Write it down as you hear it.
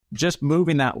just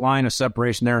moving that line of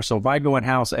separation there. So if I go in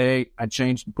house A, I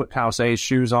change, put house A's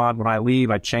shoes on. When I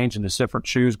leave, I change into different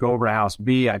shoes, go over to house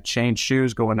B, I change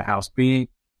shoes, go into house B.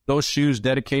 Those shoes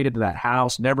dedicated to that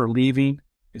house, never leaving,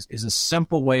 is a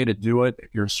simple way to do it.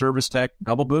 If you're a service tech,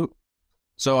 double boot.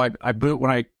 So I boot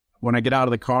when I get out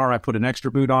of the car, I put an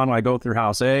extra boot on. When I go through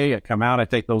house A, I come out, I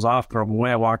take those off, throw them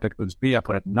away. I walk to house B, I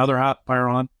put another hot pair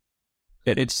on.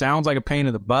 It sounds like a pain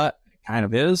in the butt. It kind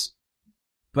of is.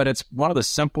 But it's one of the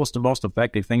simplest and most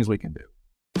effective things we can do.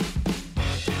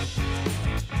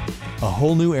 A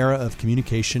whole new era of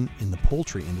communication in the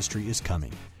poultry industry is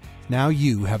coming. Now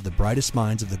you have the brightest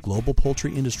minds of the global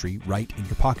poultry industry right in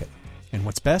your pocket. And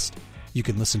what's best? You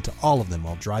can listen to all of them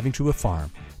while driving to a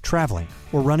farm, traveling,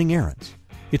 or running errands.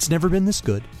 It's never been this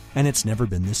good, and it's never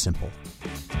been this simple.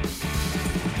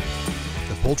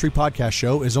 The Poultry Podcast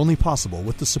Show is only possible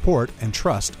with the support and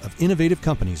trust of innovative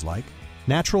companies like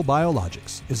Natural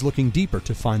Biologics is looking deeper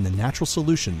to find the natural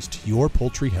solutions to your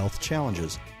poultry health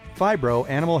challenges. Fibro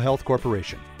Animal Health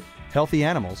Corporation. Healthy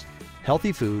animals,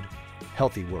 healthy food,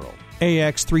 healthy world.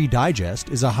 AX3 Digest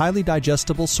is a highly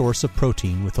digestible source of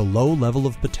protein with a low level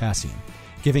of potassium,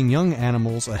 giving young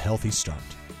animals a healthy start.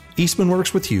 Eastman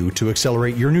works with you to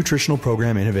accelerate your nutritional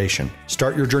program innovation.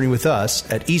 Start your journey with us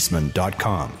at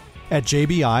eastman.com. At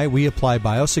JBI, we apply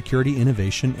biosecurity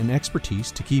innovation and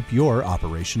expertise to keep your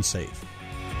operation safe.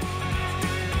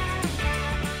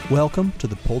 Welcome to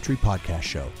the Poultry Podcast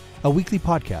Show, a weekly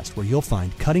podcast where you'll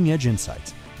find cutting-edge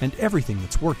insights and everything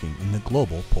that's working in the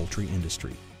global poultry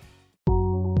industry.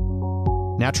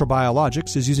 Natural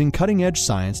Biologics is using cutting-edge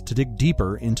science to dig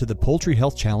deeper into the poultry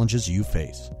health challenges you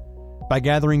face. By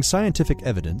gathering scientific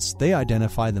evidence, they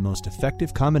identify the most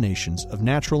effective combinations of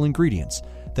natural ingredients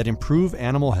that improve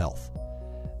animal health.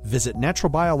 Visit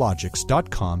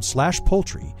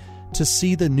naturalbiologics.com/poultry to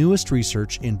see the newest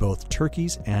research in both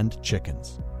turkeys and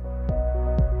chickens.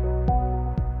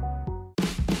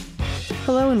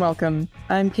 Hello and welcome.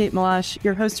 I'm Kate Malash,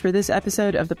 your host for this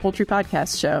episode of the Poultry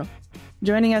Podcast Show.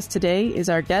 Joining us today is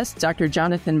our guest, Dr.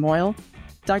 Jonathan Moyle.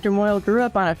 Dr. Moyle grew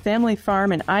up on a family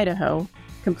farm in Idaho,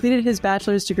 completed his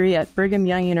bachelor's degree at Brigham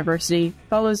Young University,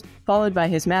 followed by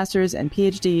his master's and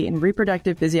PhD in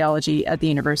reproductive physiology at the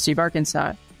University of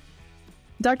Arkansas.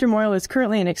 Dr. Moyle is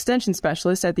currently an extension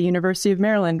specialist at the University of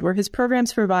Maryland, where his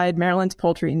programs provide Maryland's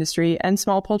poultry industry and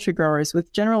small poultry growers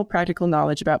with general practical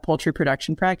knowledge about poultry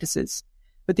production practices,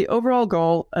 with the overall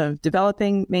goal of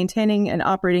developing, maintaining, and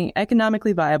operating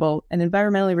economically viable and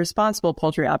environmentally responsible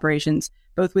poultry operations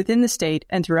both within the state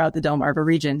and throughout the Delmarva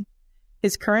region.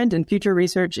 His current and future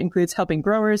research includes helping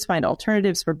growers find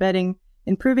alternatives for bedding,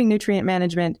 improving nutrient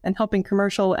management, and helping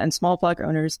commercial and small flock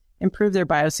owners improve their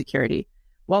biosecurity.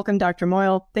 Welcome, Dr.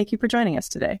 Moyle. Thank you for joining us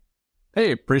today.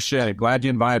 Hey, appreciate it. Glad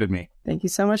you invited me. Thank you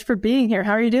so much for being here.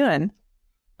 How are you doing?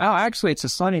 Oh, actually, it's a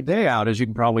sunny day out, as you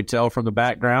can probably tell from the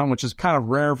background, which is kind of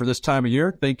rare for this time of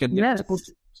year. Thinking, yes.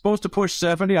 It's supposed to push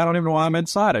 70. I don't even know why I'm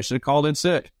inside. I should have called in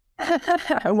sick.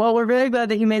 Well, we're very glad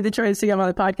that you made the choice to come on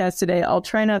the podcast today. I'll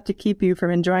try not to keep you from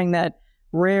enjoying that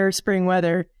rare spring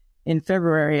weather in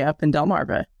February up in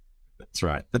Delmarva. That's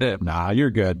right. Nah, you're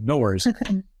good. No worries.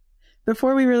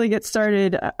 Before we really get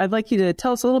started, I'd like you to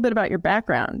tell us a little bit about your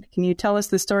background. Can you tell us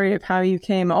the story of how you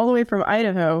came all the way from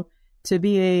Idaho to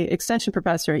be an extension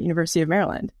professor at University of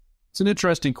Maryland? It's an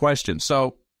interesting question.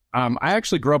 So I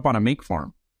actually grew up on a mink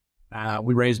farm.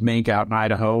 We raised mink out in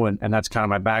Idaho, and that's kind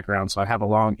of my background. So I have a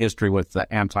long history with the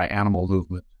anti-animal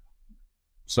movement.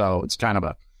 So it's kind of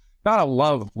not a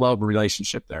love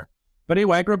relationship there. But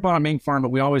anyway, I grew up on a mink farm, but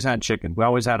we always had chicken. We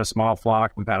always had a small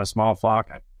flock. We've had a small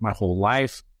flock my whole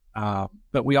life.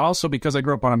 But we also, because I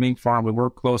grew up on a mink farm, we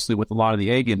worked closely with a lot of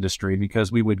the egg industry because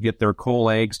we would get their coal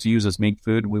eggs to use as mink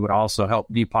food. We would also help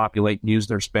depopulate and use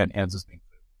their spent eggs as mink food.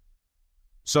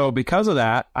 So because of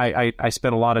that, I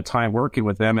spent a lot of time working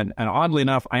with them. And oddly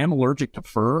enough, I am allergic to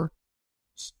fur.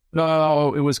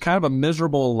 So it was kind of a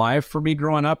miserable life for me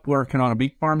growing up working on a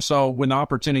mink farm. So when the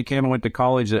opportunity came, I went to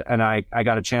college and I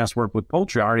got a chance to work with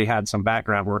poultry. I already had some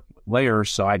background working with layers,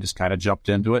 so I just kind of jumped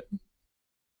into it.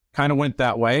 Kind of went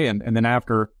that way. And then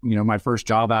after, my first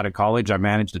job out of college, I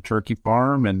managed a turkey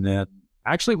farm and then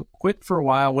actually quit for a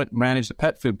while, went and managed a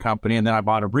pet food company. And then I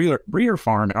bought a breeder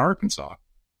farm in Arkansas.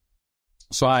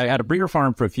 So I had a breeder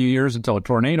farm for a few years until a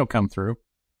tornado come through,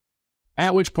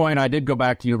 at which point I did go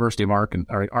back to University of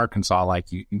Arkansas, like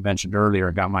you mentioned earlier.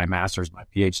 I got my master's, my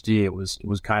PhD. It was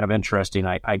kind of interesting.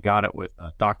 I got it with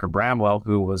Dr. Bramwell,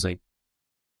 who was a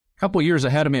couple of years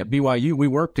ahead of me at BYU. We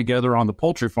worked together on the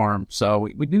poultry farm. So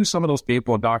we knew some of those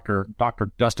people. Dr.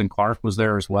 Dustin Clark was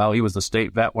there as well. He was the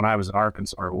state vet when I was in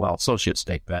Arkansas, associate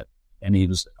state vet, and he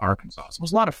was in Arkansas. So it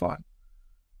was a lot of fun.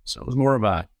 So it was more of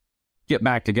a get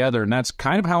back together. And that's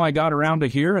kind of how I got around to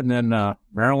here. And then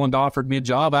Maryland offered me a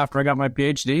job after I got my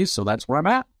PhD. So that's where I'm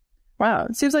at. Wow.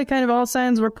 It seems like kind of all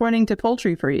signs were pointing to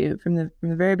poultry for you from the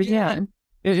very beginning.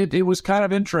 Yeah. It was kind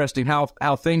of interesting how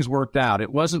things worked out.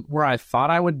 It wasn't where I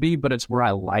thought I would be, but it's where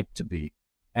I like to be.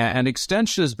 And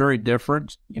extension is very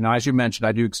different. As you mentioned,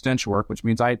 I do extension work, which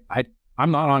means I'm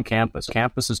not on campus.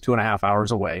 Campus is 2.5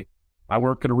 hours away. I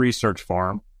work at a research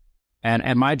farm,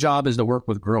 and my job is to work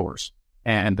with growers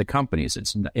and the companies.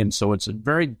 So it's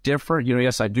very different.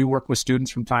 Yes, I do work with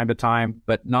students from time to time,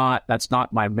 but that's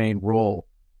not my main role.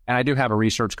 And I do have a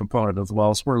research component as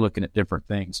well, so we're looking at different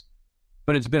things.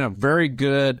 But it's been a very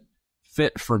good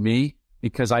fit for me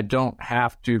because I don't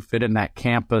have to fit in that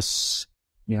campus.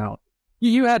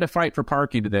 You had to fight for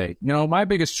parking today. My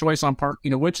biggest choice on park,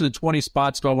 which of the 20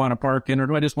 spots do I want to park in, or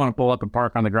do I just want to pull up and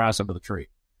park on the grass under the tree?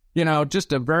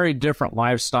 Just a very different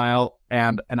lifestyle,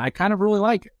 and I kind of really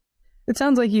like it. It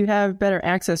sounds like you have better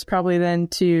access probably than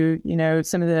to,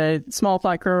 some of the small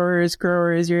plot growers.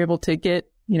 You're able to get,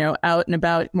 out and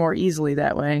about more easily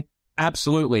that way.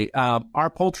 Absolutely. Our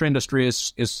poultry industry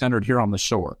is centered here on the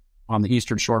shore, on the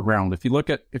eastern shore ground. If you look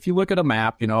at a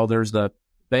map, there's the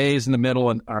bays in the middle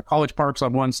and our college park's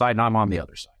on one side and I'm on the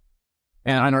other side.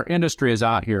 And our industry is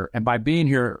out here. And by being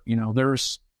here,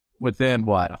 there's within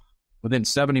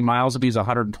 70 miles of these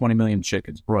 120 million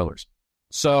chickens, broilers.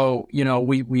 So,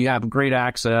 we have great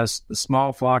access. The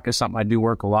small flock is something I do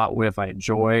work a lot with. I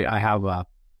enjoy. I have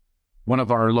one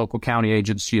of our local county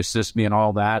agents. She assists me in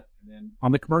all that. And then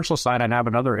on the commercial side, I have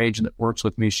another agent that works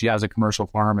with me. She has a commercial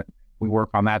farm and we work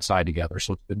on that side together.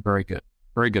 So it's been very good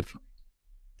for me.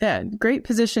 Yeah, great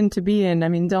position to be in. I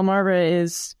mean, Delmarva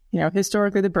is,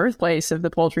 historically the birthplace of the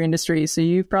poultry industry. So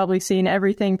you've probably seen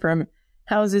everything from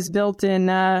houses built in,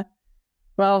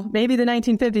 maybe the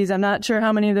 1950s. I'm not sure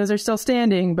how many of those are still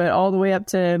standing, but all the way up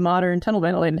to modern tunnel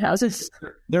ventilated houses.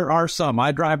 There are some.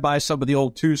 I drive by some of the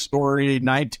old 2-story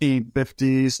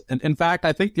 1950s. And in fact,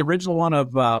 I think the original one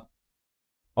of,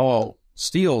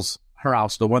 Steele's her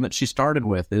house, the one that she started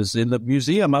with, is in the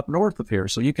museum up north of here.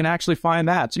 So you can actually find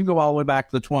that. So you can go all the way back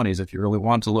to the 20s if you really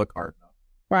want to look hard enough.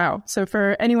 Wow. So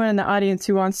for anyone in the audience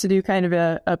who wants to do kind of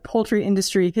a poultry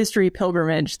industry history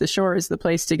pilgrimage, the shore is the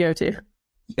place to go to.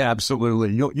 Yeah,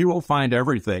 absolutely. You will find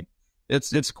everything.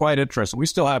 It's quite interesting. We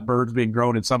still have birds being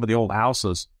grown in some of the old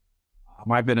houses.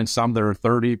 I've been in some that are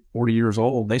 30, 40 years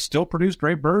old. They still produce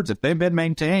great birds. If they've been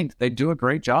maintained, they do a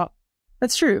great job.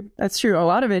 That's true. A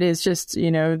lot of it is just,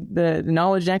 the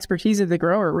knowledge and expertise of the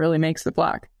grower really makes the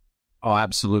flock. Oh,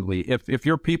 absolutely. If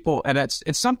your people, and it's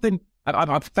something, I'm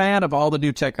a fan of all the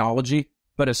new technology,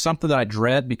 but it's something that I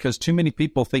dread because too many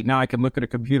people think now I can look at a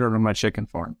computer on my chicken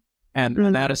farm.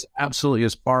 And that is absolutely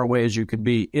as far away as you can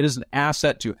be. It is an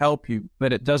asset to help you,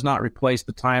 but it does not replace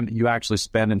the time that you actually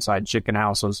spend inside chicken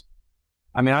houses.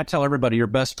 I mean, I tell everybody your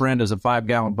best friend is a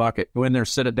 5-gallon bucket. Go in there,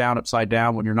 sit it down upside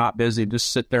down when you're not busy.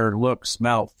 Just sit there and look,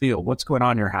 smell, feel what's going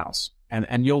on in your house.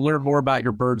 And you'll learn more about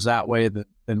your birds that way than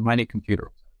any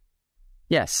computer.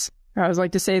 Yes. I always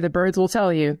like to say the birds will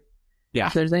tell you. Yeah.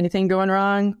 If there's anything going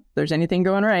wrong, if there's anything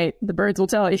going right, the birds will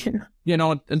tell you.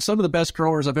 And some of the best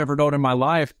growers I've ever known in my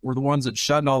life were the ones that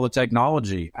shunned all the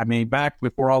technology. I mean, back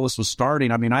before all this was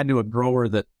starting, I knew a grower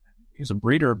that he's a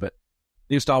breeder, but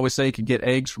he used to always say he could get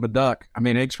eggs from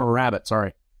eggs from a rabbit,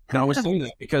 sorry. And I always say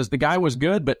that because the guy was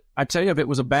good, but I tell you, if it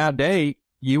was a bad day,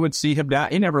 you would see him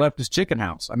down. He never left his chicken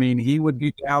house. I mean, he would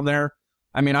be down there.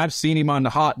 I mean, I've seen him on the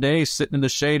hot days sitting in the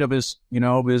shade of his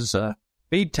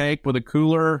feed tank with a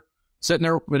cooler, sitting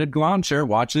there with a lawn chair,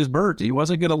 watching his birds. He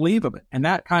wasn't going to leave them. And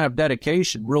that kind of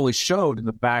dedication really showed in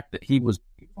the fact that he was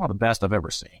one of the best I've ever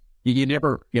seen. You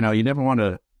never want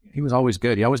to, he was always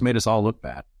good. He always made us all look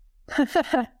bad.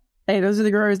 Hey, those are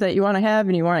the growers that you want to have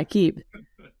and you want to keep.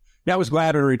 Yeah, I was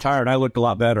glad I retired. I looked a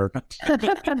lot better.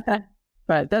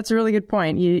 But that's a really good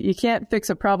point. You can't fix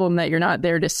a problem that you're not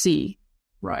there to see.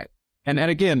 Right. And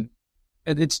again,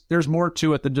 there's more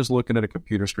to it than just looking at a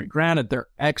computer screen. Granted, they're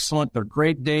excellent. They're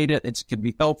great data. It can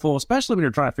be helpful, especially when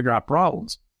you're trying to figure out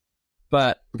problems.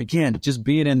 But again, just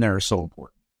being in there is so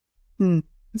important.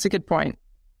 That's a good point.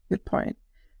 Good point.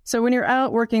 So when you're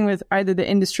out working with either the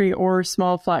industry or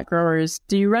small flat growers,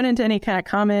 do you run into any kind of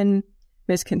common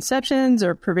misconceptions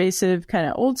or pervasive kind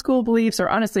of old school beliefs? Or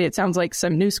honestly, it sounds like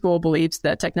some new school beliefs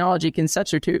that technology can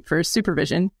substitute for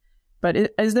supervision.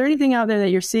 But is there anything out there that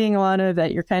you're seeing a lot of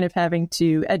that you're kind of having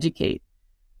to educate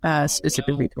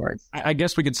specifically towards? I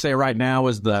guess we could say right now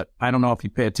is that I don't know if you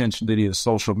pay attention to any of the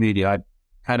social media. I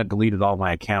kind of deleted all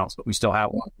my accounts, but we still have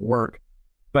one at work.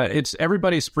 But it's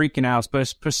everybody's freaking out, but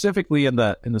specifically in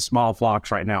the small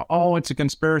flocks right now. Oh, it's a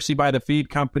conspiracy by the feed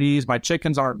companies. My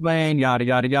chickens aren't laying, yada,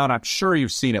 yada, yada. I'm sure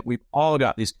you've seen it. We've all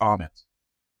got these comments.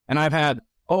 And I've had,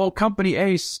 oh, company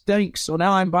A stinks, so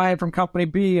now I'm buying from company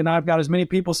B. And I've got as many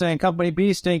people saying company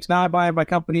B stinks, now I'm buying by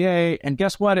company A. And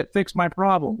guess what? It fixed my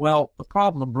problem. Well, the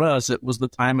problem was it was the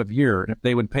time of year. And if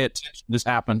they would pay attention, this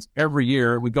happens every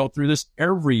year. We go through this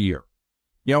every year.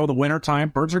 You know, the wintertime,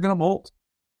 birds are going to molt.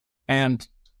 And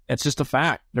it's just a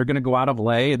fact. They're going to go out of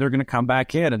lay and they're going to come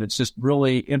back in. And it's just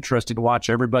really interesting to watch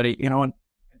everybody, you know,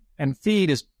 and feed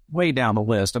is way down the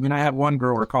list. I mean, I had one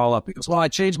grower call up. He goes, well, I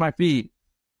changed my feed.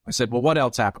 I said, well, what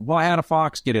else happened? Well, I had a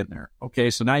fox get in there.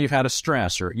 Okay, so now you've had a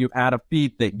stressor. You've had a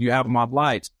feed thing. You have them on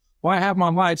lights. Well, I have them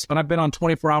on lights, but I've been on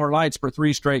 24-hour lights for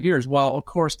 3 straight years. Well, of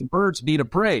course, the birds need a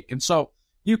break. And so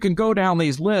you can go down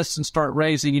these lists and start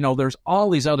raising, you know, there's all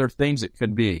these other things it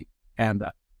could be. And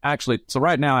actually, so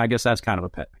right now, I guess that's kind of a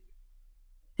pet peeve.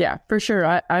 Yeah, for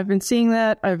sure. I've been seeing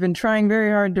that. I've been trying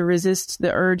very hard to resist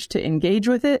the urge to engage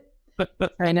with it.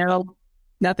 I know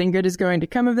nothing good is going to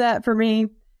come of that for me.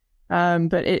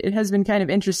 But it has been kind of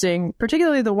interesting,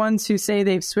 particularly the ones who say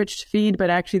they've switched feed, but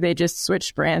actually they just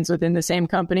switched brands within the same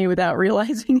company without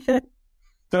realizing it.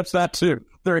 That's that too.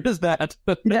 There is that.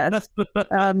 Yes.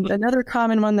 Another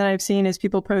common one that I've seen is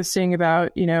people posting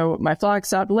about, you know, my flock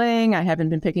stopped laying. I haven't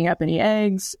been picking up any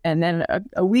eggs. And then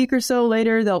a week or so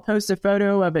later, they'll post a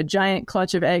photo of a giant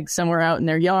clutch of eggs somewhere out in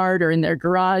their yard or in their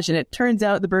garage. And it turns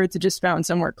out the birds had just found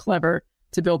somewhere clever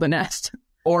to build a nest.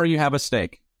 Or you have a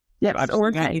steak. Yes,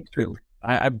 or egg.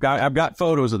 I've got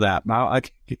photos of that. Now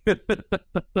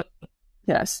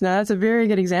Yes, now that's a very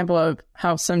good example of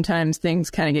how sometimes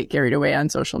things kind of get carried away on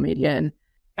social media.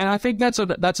 And I think that's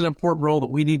an important role that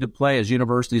we need to play as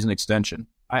universities and extension.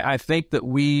 I think that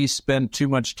we spend too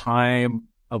much time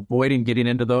avoiding getting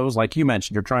into those. Like you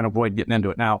mentioned, you're trying to avoid getting into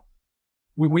it. Now,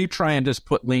 we try and just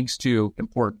put links to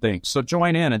important things. So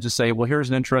join in and just say, well, here's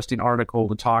an interesting article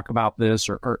to talk about this,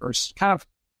 or kind of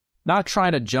not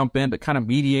trying to jump in, but kind of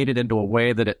mediate it into a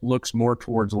way that it looks more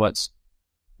towards what's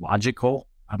logical.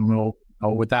 I don't know,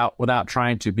 without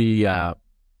trying to be, I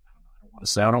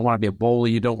don't want to be a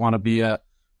bully. You don't want to be a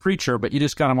preacher, but you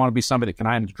just kind of want to be somebody that can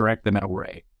kind of direct them in a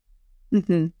way.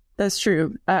 Mm-hmm. That's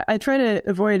true. I try to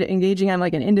avoid engaging on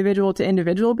like an individual to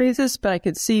individual basis, but I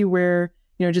could see where,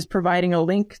 you know, just providing a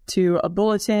link to a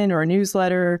bulletin or a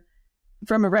newsletter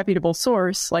from a reputable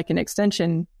source, like an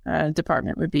extension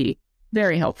department, would be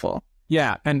very helpful.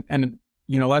 Yeah. And,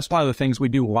 you know, that's one of the things we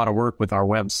do a lot of work with our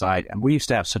website. And we used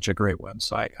to have such a great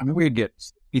website. I mean, we'd get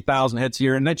 50,000 hits a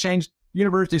year, and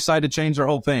university decided to change their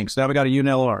whole thing. So now we got a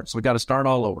UNLR. So we got to start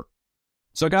all over.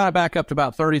 So it got it back up to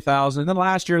about 30,000. And then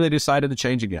last year they decided to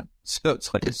change again. So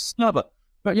it's like, it's snub it.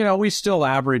 But, you know, we still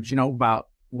average, you know, about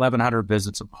 1,100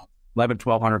 visits a month,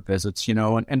 1,200 visits, you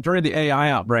know, and during the AI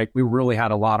outbreak, we really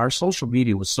had a lot. Our social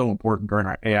media was so important during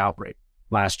our AI outbreak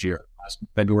last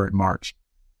February and March.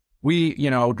 We, you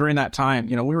know, during that time,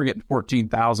 you know, we were getting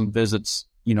 14,000 visits,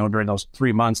 you know, during those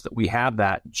 3 months that we had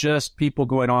that, just people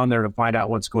going on there to find out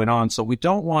what's going on. So we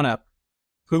don't want to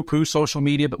poo-poo social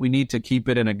media, but we need to keep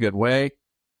it in a good way.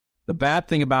 The bad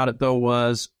thing about it, though,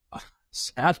 was,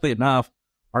 sadly enough,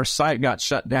 our site got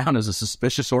shut down as a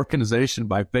suspicious organization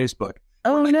by Facebook.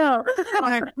 Oh, no.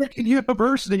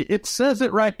 University, it says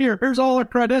it right here. Here's all our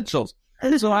credentials.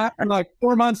 So after like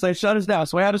 4 months, they shut us down.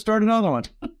 So we had to start another one.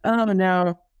 Oh,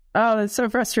 no. Oh, that's so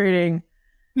frustrating.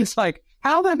 It's like,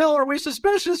 how the hell are we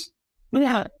suspicious?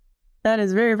 Yeah, that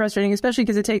is very frustrating, especially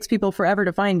because it takes people forever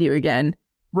to find you again.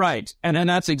 Right. And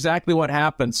that's exactly what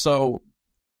happened. So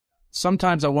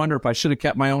sometimes I wonder if I should have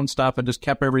kept my own stuff and just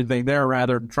kept everything there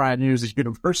rather than try and use these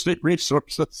university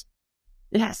resources.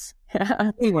 Yes.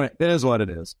 Anyway, it is what it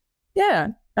is. Yeah.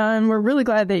 We're really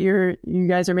glad that you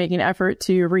guys are making an effort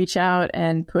to reach out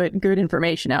and put good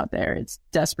information out there. It's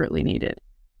desperately needed.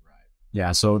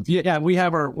 Yeah, so yeah, we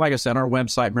have like I said, our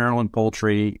website, Maryland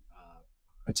Poultry.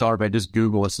 It's all right. Just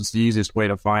Google us. It's the easiest way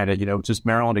to find it. You know, just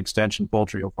Maryland Extension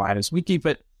Poultry, you'll find us. We keep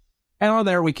it, and on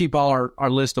there we keep all our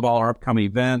list of all our upcoming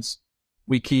events.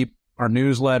 We keep our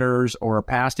newsletters or our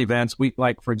past events. We,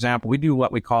 like, for example, we do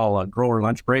what we call grower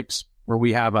lunch breaks, where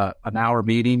we have an hour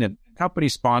meeting, and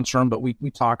companies sponsor them, but we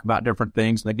talk about different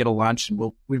things, and they get a lunch.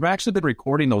 And we've actually been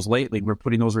recording those lately. We're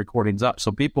putting those recordings up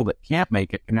so people that can't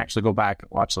make it can actually go back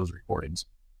and watch those recordings.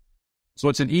 So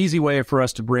it's an easy way for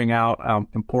us to bring out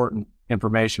important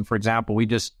information. For example, we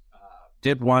just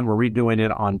did one. We're redoing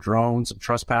it on drones and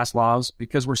trespass laws,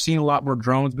 because we're seeing a lot more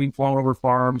drones being flown over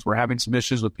farms. We're having some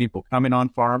issues with people coming on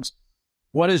farms.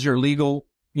 What is your legal,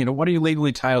 what are you legally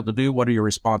entitled to do? What are your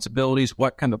responsibilities?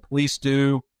 What can the police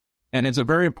do? And it's a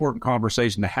very important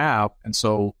conversation to have. And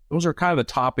so those are kind of the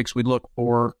topics we look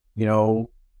for. You know,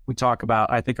 we talk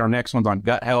about, I think our next one's on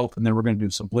gut health, and then we're going to do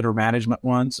some litter management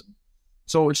ones.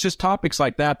 So it's just topics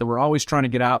like that we're always trying to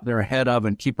get out there ahead of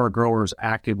and keep our growers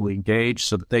actively engaged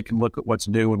so that they can look at what's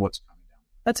new and what's coming down.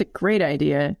 That's a great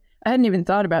idea. I hadn't even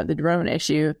thought about the drone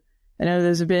issue. I know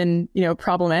those have been,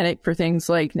 problematic for things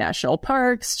like national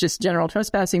parks, just general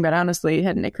trespassing, but honestly, it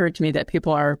hadn't occurred to me that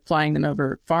people are flying them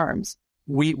over farms.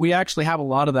 We actually have a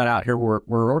lot of that out here where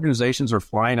organizations are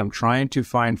flying them, trying to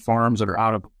find farms that are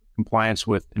out of compliance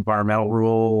with environmental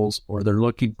rules, or they're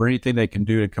looking for anything they can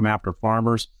do to come after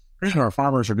farmers. Our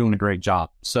farmers are doing a great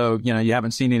job. So, you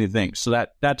haven't seen anything. So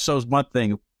that shows one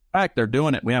thing. In fact, they're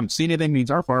doing it. We haven't seen anything means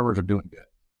our farmers are doing good.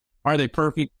 Are they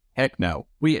perfect? Heck no.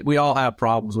 We all have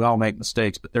problems. We all make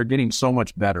mistakes, but they're getting so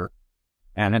much better.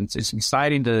 And it's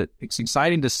exciting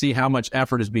to see how much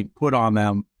effort is being put on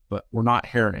them, but we're not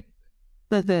hearing it.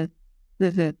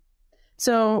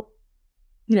 So,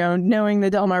 knowing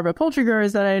the Delmarva poultry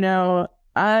growers that I know,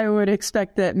 I would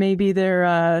expect that maybe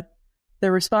their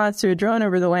response to a drone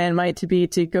over the land might be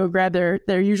to go grab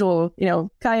their usual,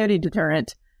 coyote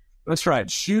deterrent. That's right.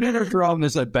 Shooting a drone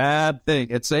is a bad thing.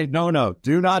 It's a no,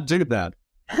 do not do that.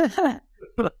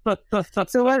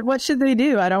 So what should they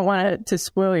do? I don't want it to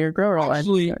spoil your grow roll.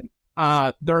 Actually,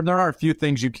 there are a few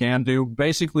things you can do.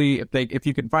 Basically, if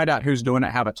you can find out who's doing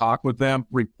it, have a talk with them,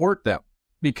 report them.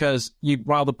 Because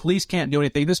while the police can't do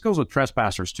anything, this goes with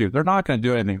trespassers too. They're not going to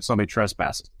do anything if somebody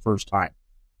trespasses the first time.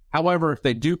 However, if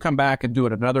they do come back and do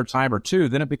it another time or two,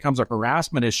 then it becomes a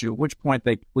harassment issue, at which point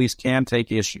police can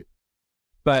take issue.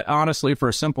 But honestly, for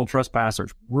a simple trespasser,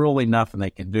 there's really nothing they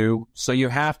can do. So you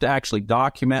have to actually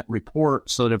document,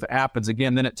 report, so that if it happens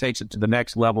again, then it takes it to the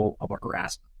next level of a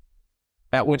harassment,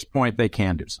 at which point they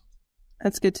can do something.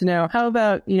 That's good to know. How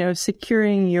about,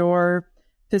 securing your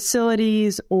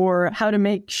facilities, or how to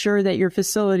make sure that your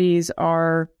facilities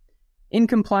are in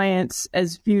compliance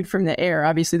as viewed from the air?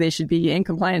 Obviously, they should be in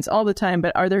compliance all the time,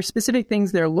 but are there specific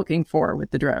things they're looking for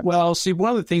with the drone? Well, see,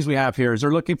 one of the things we have here is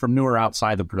they're looking for manure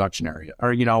outside the production area,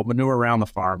 or, manure around the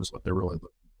farm is what they're really looking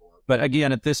for. But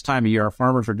again, at this time of year, our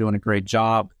farmers are doing a great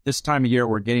job. This time of year,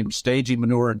 we're getting staging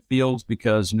manure in fields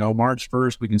because, March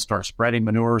 1st, we can start spreading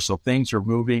manure, so things are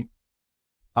moving.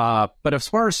 But as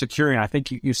far as securing, I think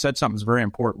you said something that's very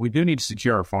important. We do need to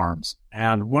secure our farms.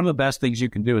 And one of the best things you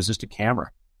can do is just a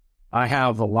camera. I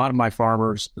have a lot of my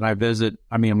farmers that I visit.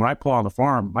 I mean, when I pull on the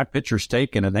farm, my picture's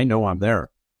taken and they know I'm there.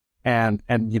 And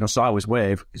so I always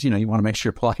wave because, you want to make sure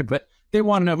you're polite, but they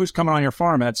want to know who's coming on your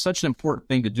farm. That's such an important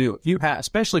thing to do.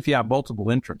 Especially if you have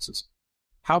multiple entrances,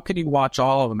 how can you watch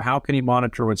all of them? How can you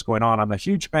monitor what's going on? I'm a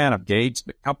huge fan of gates,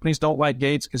 but companies don't like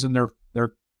gates because then their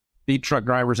feed truck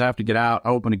drivers have to get out,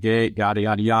 open a gate, yada,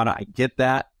 yada, yada. I get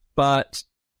that. But,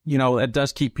 it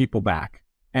does keep people back.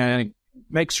 And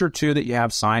make sure, too, that you have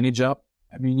signage up.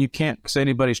 I mean, you can't say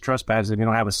anybody's trespassing if you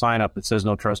don't have a sign up that says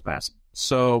no trespassing.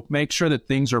 So make sure that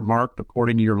things are marked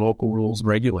according to your local rules and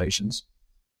regulations.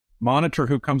 Monitor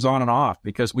who comes on and off,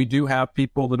 because we do have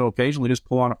people that will occasionally just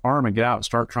pull on a farm and get out and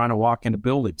start trying to walk into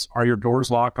buildings. Are your doors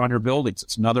locked on your buildings?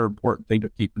 It's another important thing to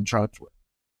keep in touch with.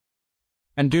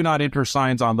 And do not enter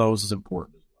signs on those is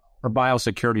important as well, or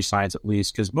biosecurity signs at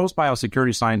least, because most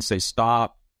biosecurity signs say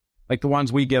stop, like the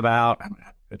ones we give out. I'm going to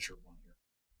have a picture of one here.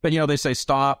 But, they say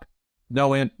stop,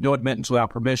 no admittance without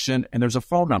permission, and there's a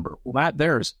phone number. Well,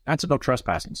 that's a no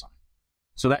trespassing sign.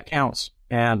 So that counts.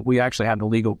 And we actually had the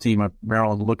legal team of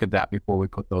Maryland look at that before we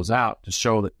put those out to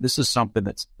show that this is something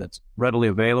that's readily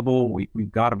available.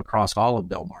 We've got them across all of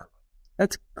Delmarva.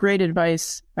 That's great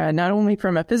advice, not only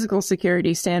from a physical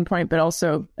security standpoint, but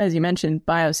also, as you mentioned,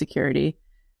 biosecurity.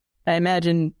 I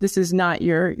imagine this is not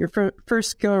your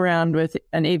first go-around with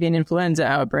an avian influenza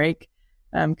outbreak.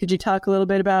 Could you talk a little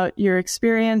bit about your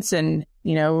experience and,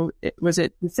 was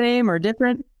it the same or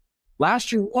different?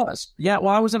 Last year was. Yeah,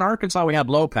 well, I was in Arkansas. We had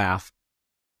low path.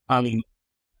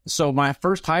 So my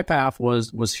first high path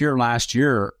was here last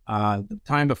year. The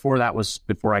time before that was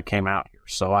before I came out here.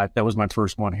 So that was my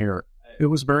first one here. It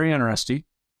was very interesting.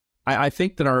 I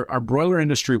think that our broiler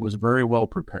industry was very well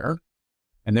prepared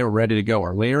and they were ready to go.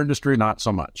 Our layer industry, not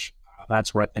so much.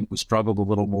 That's where I think we struggled a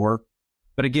little more.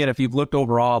 But again, if you've looked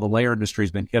overall, the layer industry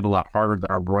has been hit a lot harder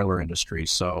than our broiler industry.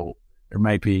 So there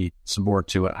might be some more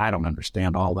to it. I don't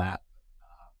understand all that.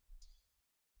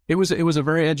 It was a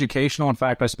very educational. In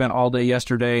fact, I spent all day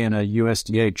yesterday in a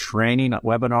USDA training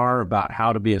webinar about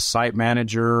how to be a site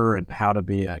manager and how to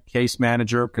be a case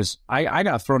manager, because I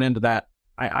got thrown into that.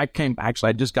 I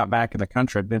just got back in the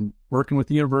country. I've been working with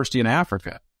the university in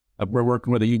Africa. We're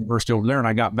working with a university over there, and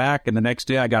I got back, and the next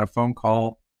day I got a phone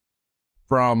call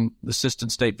from the assistant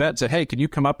state vet, said, hey, can you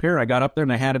come up here? I got up there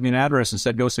and they handed me an address and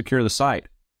said, go secure the site.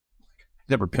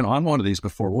 Never been on one of these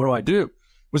before. What do I do?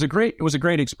 It was a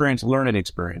great experience, learning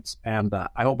experience. And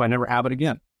I hope I never have it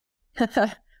again.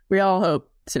 We all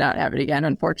hope to not have it again.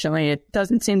 Unfortunately, it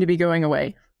doesn't seem to be going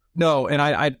away. No. And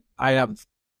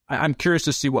I'm curious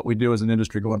to see what we do as an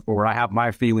industry going forward. I have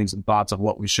my feelings and thoughts of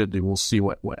what we should do. We'll see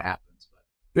what happens.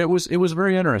 It was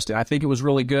very interesting. I think it was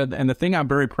really good. And the thing I'm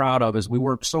very proud of is we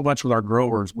worked so much with our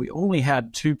growers. We only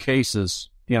had 2 cases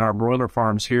in our broiler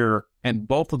farms here, and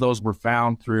both of those were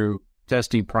found through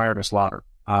testing prior to slaughter.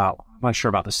 I'm not sure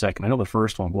about the second. I know the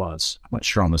first one was. I'm not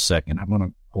sure on the second. I'm going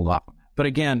to hold off on that. But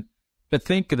again, to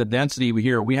think of the density we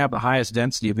here, we have the highest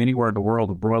density of anywhere in the world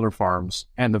of broiler farms.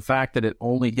 And the fact that it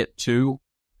only hit 2,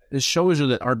 it shows you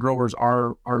that our growers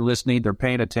are listening. They're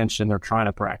paying attention. They're trying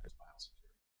to practice.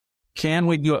 Can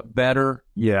we do it better?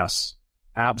 Yes,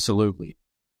 absolutely.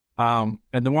 And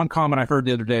the one comment I heard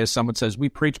the other day is someone says, we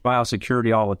preach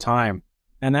biosecurity all the time,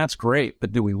 and that's great,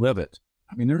 but do we live it?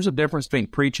 I mean, there's a difference between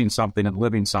preaching something and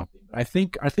living something. I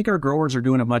think our growers are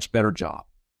doing a much better job.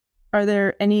 Are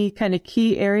there any kind of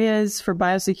key areas for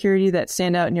biosecurity that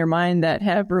stand out in your mind that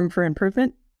have room for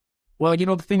improvement? Well,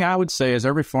 the thing I would say is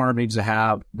every farm needs to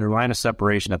have their line of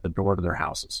separation at the door to their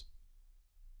houses.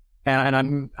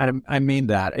 And I mean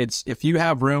that. It's if you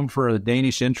have room for the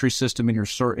Danish entry system in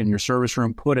your service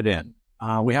room, put it in.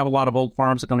 We have a lot of old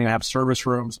farms that don't even have service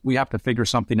rooms. We have to figure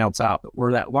something else out. But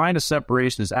where that line of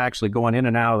separation is actually going in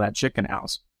and out of that chicken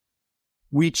house,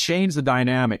 we change the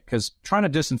dynamic because trying to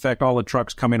disinfect all the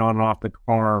trucks coming on and off the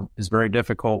farm is very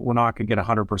difficult. We're not going to get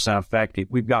 100% effective.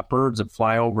 We've got birds that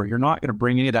fly over. You're not going to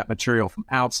bring any of that material from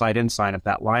outside inside if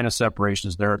that line of separation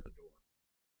is there at the door.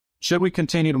 Should we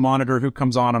continue to monitor who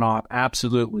comes on and off?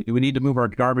 Absolutely. Do we need to move our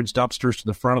garbage dumpsters to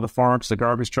the front of the farm so the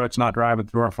garbage truck's not driving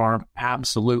through our farm?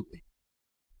 Absolutely.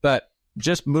 But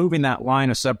just moving that line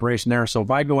of separation there. So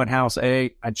if I go in house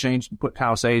A, I change and put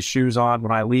house A's shoes on.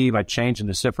 When I leave, I change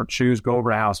into different shoes, go over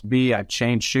to house B. I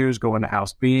change shoes, go into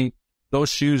house B. Those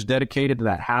shoes dedicated to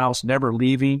that house, never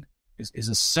leaving, is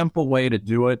a simple way to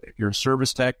do it. If you're a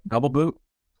service tech, double boot.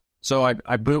 So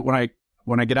I boot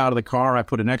when I get out of the car, I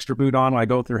put an extra boot on. When I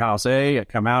go through house A, I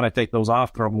come out, I take those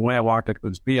off, throw them away. I walk to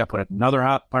house B, I put another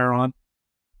hot pair on.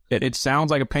 It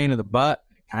sounds like a pain in the butt.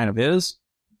 It kind of is.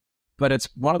 But it's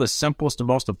one of the simplest and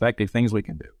most effective things we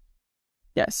can do.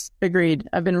 Yes, agreed.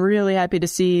 I've been really happy to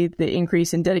see the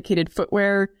increase in dedicated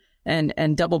footwear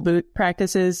and double boot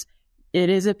practices.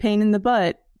 It is a pain in the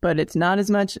butt, but it's not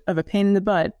as much of a pain in the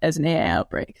butt as an AI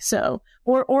outbreak. So,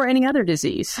 or any other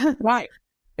disease. Right.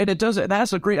 And it doesn't,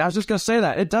 that's a great, I was just going to say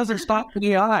that. It doesn't stop with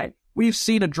AI. We've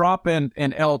seen a drop in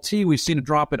LT. We've seen a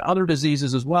drop in other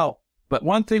diseases as well. But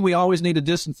one thing we always need to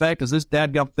disinfect is this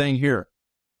dadgum thing here.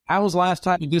 How was the last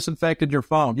time you disinfected your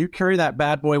phone? You carry that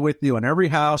bad boy with you in every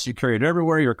house. You carry it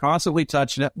everywhere. You're constantly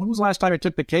touching it. When was the last time you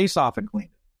took the case off and cleaned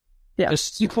it? Yeah.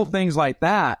 Just simple things like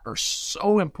that are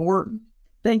so important.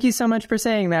 Thank you so much for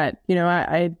saying that.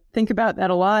 I think about that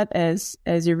a lot as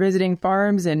you're visiting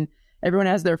farms and everyone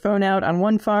has their phone out on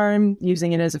one farm,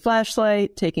 using it as a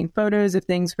flashlight, taking photos of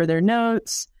things for their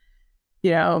notes.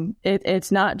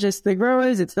 It's not just the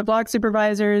growers, it's the block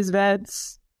supervisors,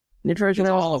 vets, nutritionists. It's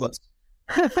all of us.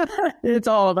 It's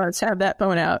all of us have that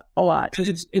phone out a lot.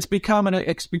 It's becoming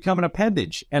an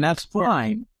appendage, and that's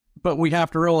fine. Yeah. But we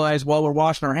have to realize while we're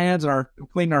washing our hands and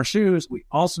cleaning our shoes, we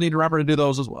also need to remember to do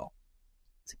those as well.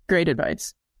 It's great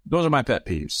advice. Those are my pet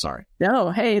peeves. Sorry.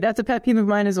 No, hey, that's a pet peeve of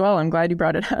mine as well. I'm glad you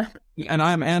brought it up. And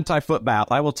I'm anti-foot bath.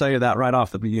 I will tell you that right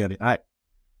off the beginning.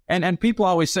 And people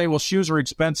always say, well, shoes are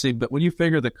expensive, but when you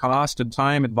figure the cost and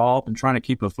time involved in trying to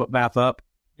keep a foot bath up,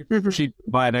 you should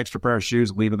buy an extra pair of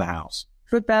shoes and leave in the house.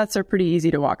 Foot baths are pretty easy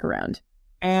to walk around.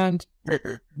 And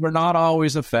we're not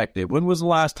always effective. When was the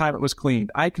last time it was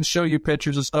cleaned? I can show you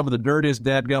pictures of some of the dirtiest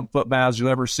dadgum foot baths you've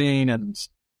ever seen, and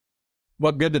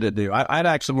what good did it do? I'd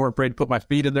actually more afraid to put my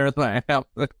feet in there than I am.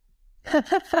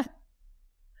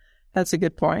 That's a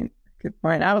good point. Good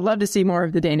point. I would love to see more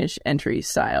of the Danish entry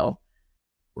style.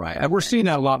 Right. And we're seeing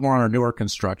that a lot more on our newer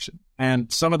construction.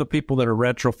 And some of the people that are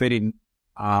retrofitting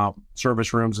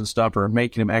service rooms and stuff are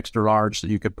making them extra large so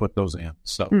you could put those in.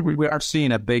 So we are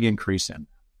seeing a big increase in.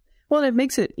 Well, it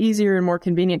makes it easier and more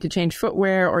convenient to change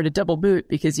footwear or to double boot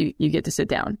because you get to sit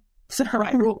down. So,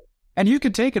 right. And you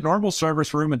could take a normal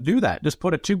service room and do that. Just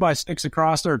put a 2x6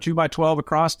 across there, or 2x12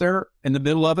 across there in the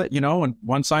middle of it, and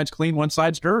one side's clean, one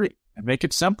side's dirty, and make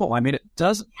it simple. I mean, it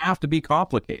doesn't have to be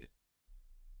complicated.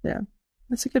 Yeah,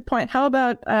 that's a good point. How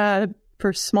about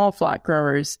for small flock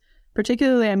growers?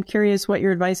 Particularly, I'm curious what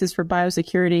your advice is for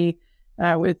biosecurity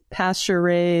with pasture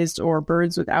raised or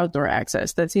birds with outdoor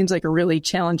access. That seems like a really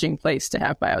challenging place to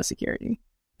have biosecurity.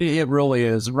 It really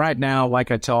is. Right now, like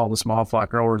I tell all the small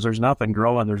flock growers, there's nothing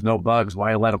growing, there's no bugs.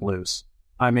 Why let them loose?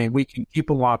 I mean, we can keep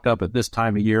them locked up at this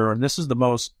time of year, and this is the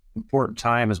most important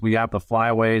time as we have the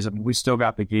flyways. I mean, we still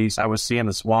got the geese. I was seeing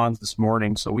the swans this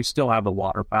morning, so we still have the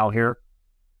waterfowl here.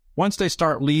 Once they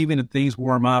start leaving and things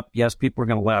warm up, yes, people are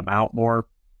going to let them out more.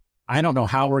 I don't know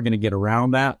how we're going to get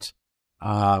around that,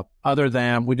 other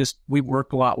than we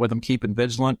work a lot with them, keeping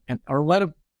vigilant, or let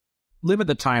them limit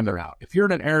the time they're out. If you're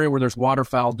in an area where there's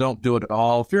waterfowl, don't do it at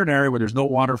all. If you're in an area where there's no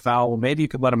waterfowl, well, maybe you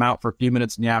could let them out for a few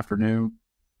minutes in the afternoon.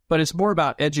 But it's more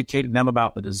about educating them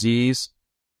about the disease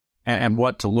and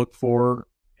what to look for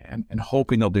and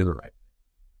hoping they'll do the right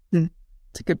thing.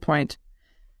 That's a good point.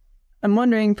 I'm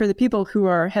wondering, for the people who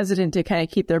are hesitant to kind of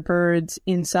keep their birds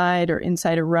inside or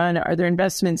inside a run, are there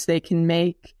investments they can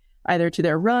make either to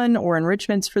their run or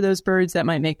enrichments for those birds that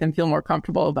might make them feel more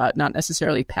comfortable about not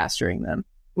necessarily pasturing them?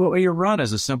 Well, your run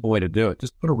is a simple way to do it.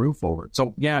 Just put a roof over it.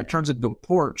 So, yeah, it turns into a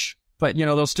porch, but,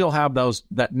 they'll still have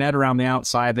that net around the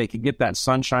outside. They can get that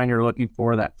sunshine you're looking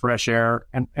for, that fresh air.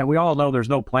 And we all know there's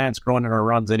no plants growing in our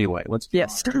runs anyway.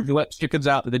 Yes. You let chickens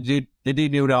out, they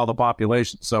denude all the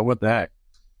population. So what the heck?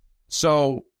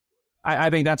 So I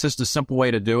think that's just a simple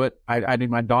way to do it. I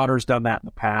think my daughter's done that in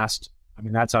the past. I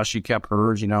mean, that's how she kept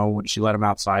hers, when she let them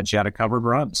outside, she had a covered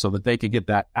run so that they could get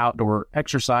that outdoor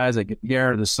exercise, they get the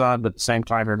air, the sun, but at the same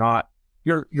time,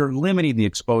 you're limiting the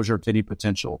exposure to any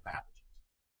potential pathogens.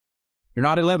 You're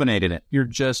not eliminating it, you're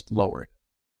just lowering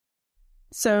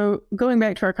it. So going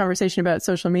back to our conversation about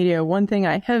social media, one thing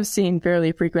I have seen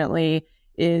fairly frequently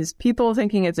is people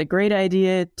thinking it's a great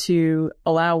idea to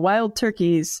allow wild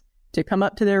turkeys to come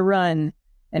up to their run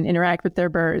and interact with their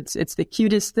birds. It's the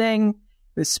cutest thing.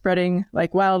 It was spreading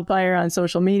like wildfire on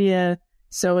social media.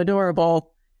 So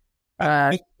adorable.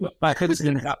 I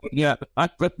couldn't yet. I'm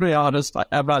to be honest, I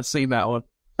have not seen that one.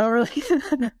 Oh, really?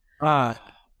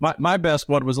 My best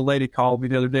one was a lady called me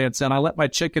the other day and said, I let my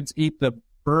chickens eat the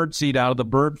bird seed out of the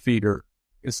bird feeder.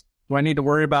 Do I need to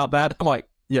worry about that? I'm like,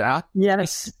 yeah.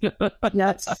 Yes.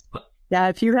 Yes. Yeah,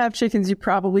 if you have chickens, you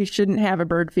probably shouldn't have a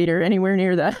bird feeder anywhere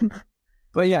near them.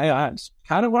 But yeah, it's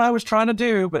kind of what I was trying to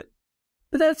do. But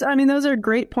those are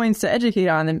great points to educate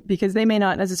on them, because they may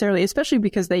not necessarily, especially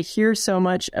because they hear so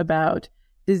much about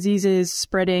diseases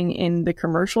spreading in the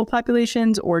commercial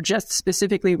populations or just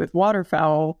specifically with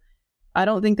waterfowl. I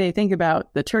don't think they think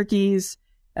about the turkeys,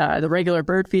 the regular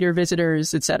bird feeder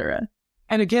visitors, etc.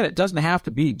 And again, it doesn't have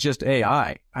to be just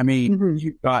AI. I mean,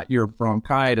 You've got your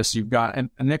bronchitis, you've got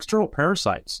an external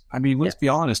parasites. I mean, let's be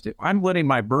honest. If I'm letting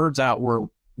my birds out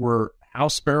where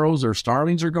house sparrows or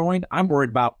starlings are going, I'm worried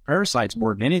about parasites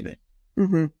more than anything.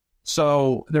 Mm-hmm.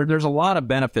 So there's a lot of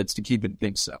benefits to keeping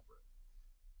things separate.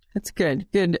 That's good.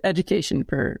 Good education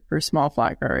for small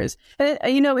flock growers.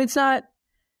 It's not,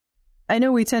 I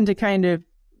know we tend to kind of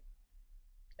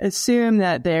assume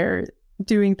that they're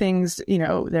doing things,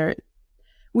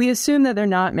 we assume that they're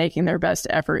not making their best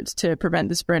efforts to prevent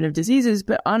the spread of diseases,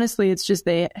 but honestly, it's just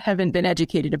they haven't been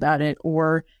educated about it,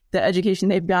 or the education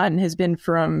they've gotten has been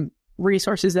from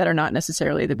resources that are not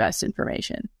necessarily the best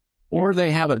information. Or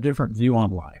they have a different view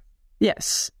on life.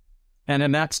 Yes. And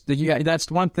then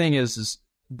that's one thing is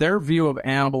their view of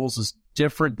animals is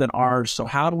different than ours. So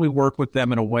how do we work with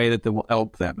them in a way that will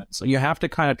help them? And so you have to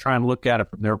kind of try and look at it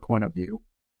from their point of view.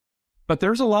 But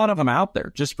there's a lot of them out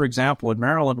there. Just for example, in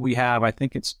Maryland, we have, I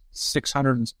think it's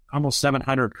 600, almost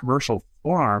 700 commercial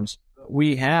farms.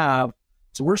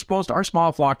 Our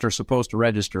small flocks are supposed to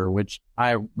register, which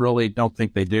I really don't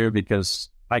think they do, because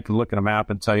I can look at a map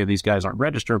and tell you these guys aren't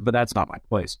registered, but that's not my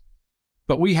place.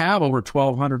 But we have over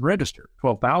 1,200 registered,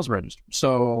 12,000 registered.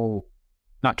 So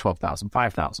not 12,000,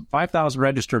 5,000. 5,000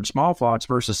 registered small flocks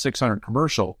versus 600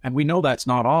 commercial. And we know that's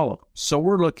not all of them. So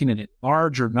we're looking at a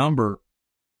larger number.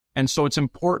 And so it's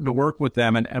important to work with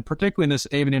them. And particularly in this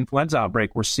avian influenza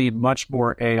outbreak, we're seeing much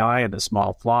more AI in the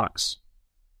small flocks.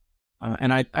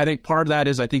 And I think part of that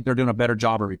is I think they're doing a better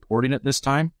job of reporting it this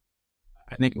time.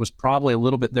 I think it was probably a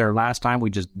little bit there last time. We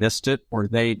just missed it, or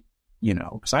they,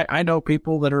 because I know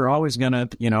people that are always going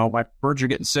to, my birds are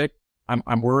getting sick.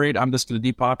 I'm worried. I'm just going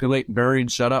to depopulate and bury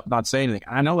and shut up, not say anything.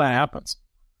 I know that happens.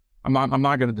 I'm not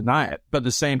going to deny it. But at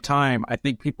the same time, I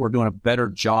think people are doing a better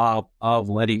job of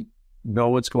letting know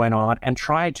what's going on and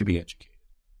try to be educated.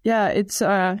 Yeah, it's,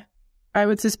 I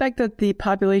would suspect that the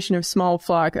population of small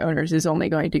flock owners is only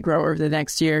going to grow over the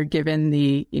next year, given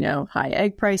the, high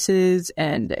egg prices.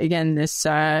 And again, this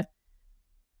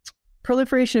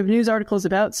proliferation of news articles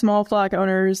about small flock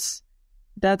owners,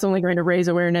 that's only going to raise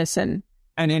awareness. And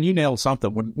you nailed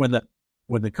something. When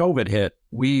when the COVID hit,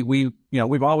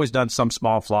 we've always done some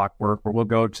small flock work where we'll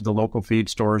go to the local feed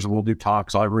stores and we'll do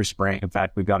talks every spring. In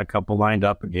fact, we've got a couple lined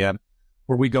up again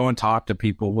where we go and talk to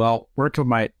people. Well, worked with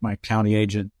my county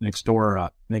agent next door,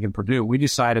 Nick in Purdue. We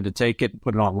decided to take it and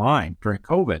put it online during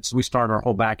COVID. So we started our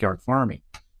whole backyard farming.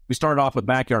 We started off with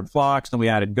backyard flocks, then we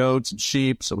added goats and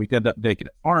sheep. So we ended up making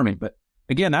it farming. But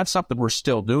again, that's something we're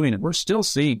still doing, and we're still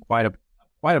seeing quite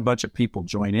a bunch of people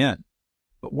join in.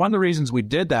 But one of the reasons we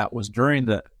did that was during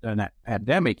the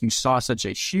pandemic, you saw such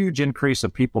a huge increase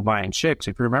of people buying chicks.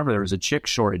 If you remember, there was a chick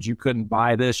shortage. You couldn't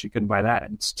buy this, you couldn't buy that,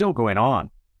 and it's still going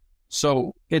on.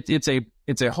 So it's a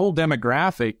whole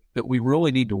demographic that we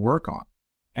really need to work on.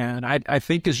 And I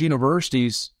think as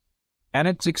universities, and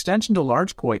its extension to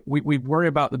large point, we worry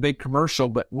about the big commercial,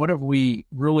 but what have we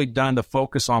really done to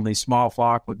focus on the small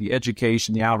flock with the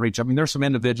education, the outreach? I mean, there's some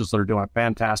individuals that are doing a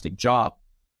fantastic job.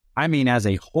 I mean, as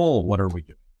a whole, what are we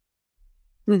doing?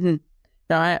 Mm-hmm.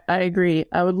 No, I agree.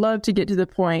 I would love to get to the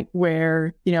point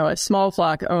where, a small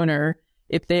flock owner,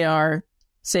 if they are,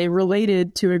 say,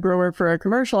 related to a grower for a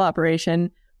commercial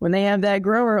operation, when they have that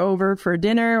grower over for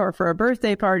dinner or for a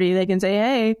birthday party, they can say,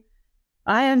 hey,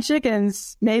 I have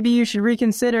chickens. Maybe you should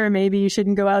reconsider. Maybe you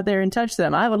shouldn't go out there and touch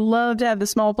them. I would love to have the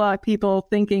small flock people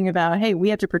thinking about, hey, we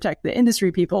have to protect the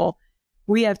industry people.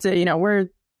 We have to,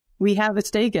 we have a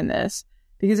stake in this,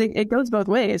 because it goes both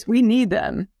ways. We need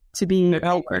them to be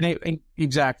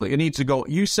exactly. It needs to go.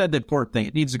 You said the important thing.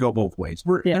 It needs to go both ways.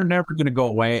 They're never going to go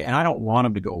away, and I don't want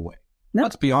them to go away. Nope.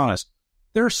 Let's be honest.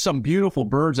 There's some beautiful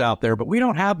birds out there, but we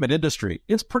don't have them in industry.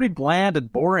 It's pretty bland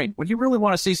and boring. When you really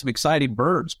want to see some exciting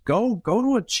birds, go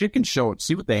to a chicken show and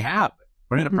see what they have.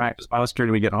 We're going to practice biosecurity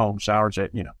when we get home, shower,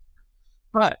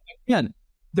 But again,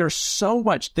 there's so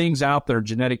much things out there,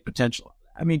 genetic potential.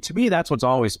 I mean, to me, that's what's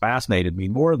always fascinated me.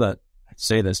 The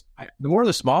more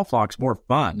the small flock's more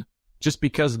fun, just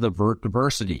because of the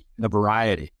diversity, the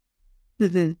variety.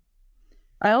 Mm-hmm.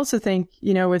 I also think,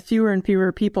 with fewer and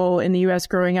fewer people in the U.S.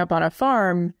 growing up on a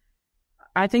farm,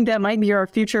 I think that might be our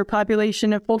future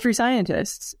population of poultry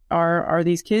scientists, are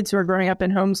these kids who are growing up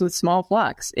in homes with small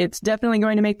flocks. It's definitely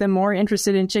going to make them more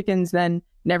interested in chickens than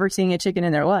never seeing a chicken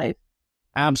in their life.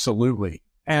 Absolutely.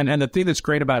 And the thing that's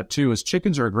great about it, too, is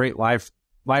chickens are a great life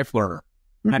learner.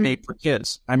 Mm-hmm. I mean, for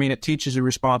kids. I mean, it teaches you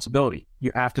responsibility.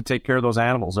 You have to take care of those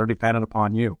animals. They're dependent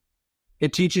upon you.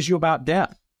 It teaches you about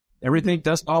death. Everything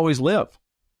doesn't always live.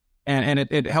 And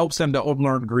it helps them to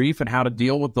learn grief and how to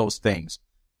deal with those things.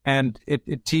 And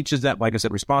it teaches that, like I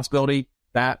said, responsibility,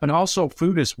 that, and also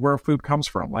food is where food comes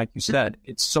from. Like you said,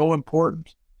 it's so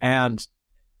important. And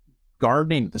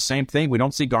gardening, the same thing. We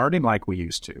don't see gardening like we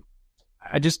used to.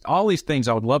 All these things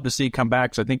I would love to see come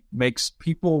back. So I think makes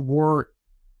people more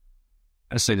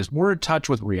in touch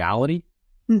with reality.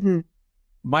 Mm-hmm.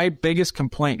 My biggest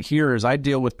complaint here is I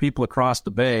deal with people across the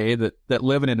bay that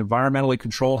live in an environmentally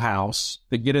controlled house,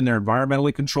 that get in their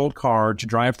environmentally controlled car to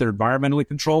drive to their environmentally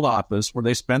controlled office where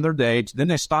they spend their day. Then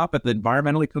they stop at the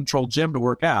environmentally controlled gym to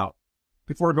work out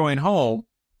before going home.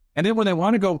 And then when they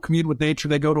want to go commune with nature,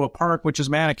 they go to a park, which is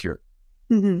manicured.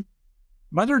 Mm-hmm.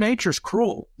 Mother Nature's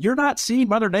cruel. You're not seeing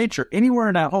Mother Nature anywhere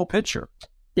in that whole picture.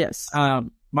 Yes.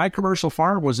 My commercial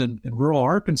farm was in rural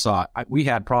Arkansas. We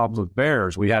had problems with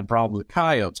bears. We had problems with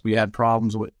coyotes. We had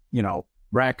problems with,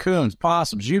 raccoons,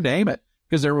 possums, you name it,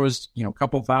 because there was, a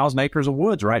couple thousand acres of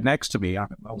woods right next to me. That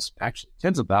was actually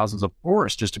tens of thousands of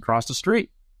forest just across the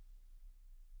street.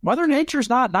 Mother Nature's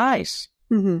not nice.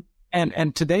 Mm-hmm.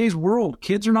 And today's world,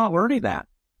 kids are not learning that.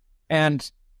 And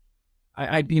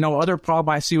other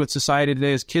problem I see with society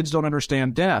today is kids don't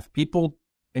understand death.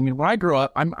 When I grew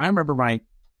up, I remember my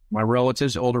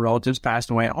relatives, older relatives passed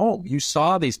away at home. You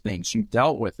saw these things. You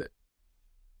dealt with it.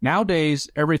 Nowadays,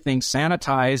 everything's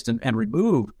sanitized and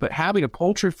removed, but having a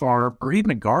poultry farm or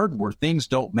even a garden where things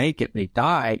don't make it, they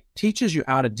die, teaches you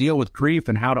how to deal with grief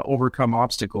and how to overcome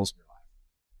obstacles.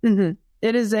 Mm-hmm.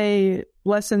 It is a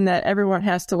lesson that everyone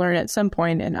has to learn at some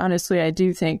point, and honestly, I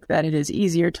do think that it is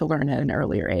easier to learn at an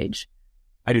earlier age.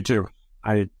 I do too.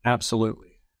 Absolutely.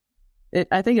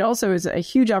 I think it also is a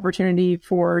huge opportunity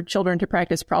for children to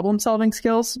practice problem-solving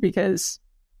skills, because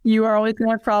you are always going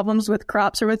to have problems with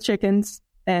crops or with chickens,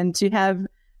 and to have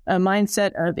a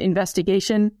mindset of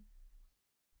investigation.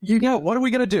 What are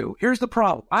we going to do? Here's the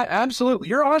problem. Absolutely.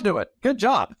 You're onto it. Good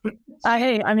job.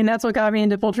 That's what got me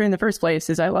into poultry in the first place,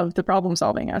 is I love the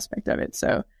problem-solving aspect of it.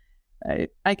 So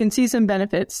I can see some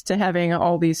benefits to having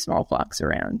all these small flocks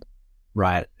around.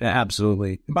 Right.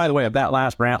 Absolutely. And by the way, if that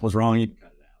last rant was wrong, you can cut it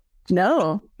out.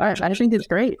 No, I think it's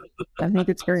great.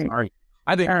 Sorry.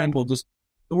 I think the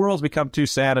world's become too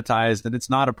sanitized and it's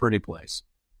not a pretty place.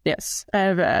 Yes, I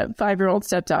have a 5-year-old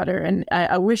stepdaughter, and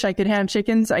I wish I could have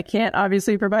chickens. I can't,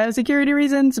 obviously, for biosecurity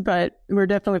reasons, but we're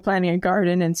definitely planning a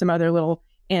garden and some other little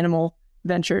animal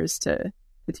ventures to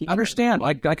teach. I understand.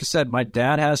 Like I said, my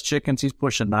dad has chickens. He's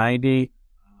pushing 90.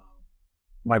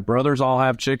 My brothers all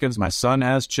have chickens. My son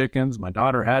has chickens. My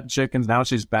daughter had chickens. Now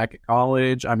she's back at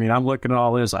college. I mean, I'm looking at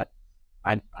all this.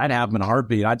 I'd have them in a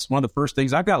heartbeat. It's one of the first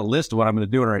things. I've got a list of what I'm going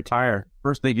to do when I retire.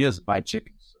 First thing is buy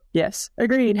chickens. Yes,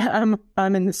 agreed. I'm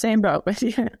in the same boat with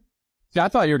you. See, I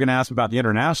thought you were going to ask about the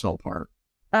international part.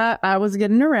 I was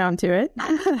getting around to it.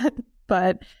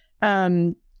 But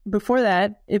before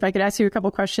that, if I could ask you a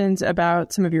couple questions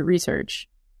about some of your research.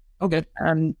 Okay.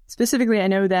 Specifically, I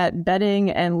know that bedding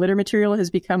and litter material has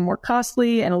become more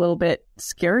costly and a little bit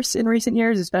scarce in recent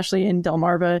years, especially in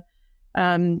Delmarva.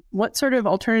 What sort of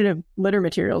alternative litter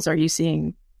materials are you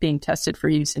seeing being tested for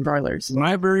use in broilers? When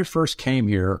I very first came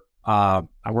here, I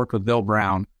worked with Bill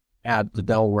Brown at the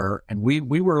Delaware, and we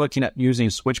were looking at using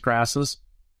switchgrasses,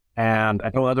 and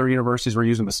I know other universities were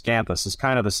using miscanthus. It's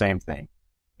kind of the same thing.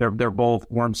 They're both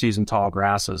warm season tall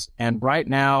grasses. And right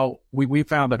now, we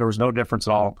found that there was no difference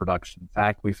at all in production. In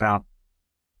fact, we found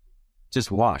just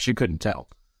wash. You couldn't tell.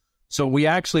 So we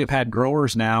actually have had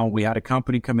growers now. We had a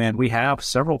company come in. We have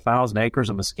several thousand acres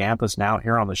of miscanthus now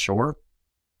here on the shore.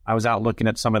 I was out looking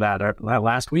at some of that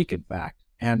last week, in fact.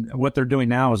 And what they're doing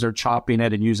now is they're chopping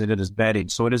it and using it as bedding.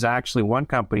 So it is actually one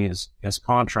company is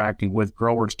contracting with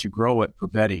growers to grow it for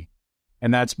bedding.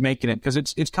 And that's making it, because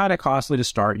it's kind of costly to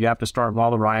start. You have to start with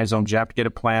all the rhizomes. You have to get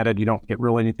it planted. You don't get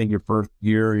really anything your first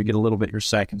year. You get a little bit your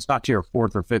second. It's not to your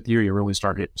 4th or 5th year you really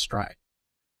start hitting stride.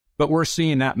 But we're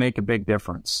seeing that make a big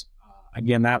difference.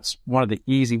 Again, that's one of the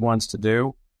easy ones to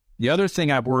do. The other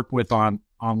thing I've worked with on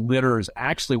litter is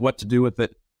actually what to do with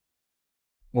it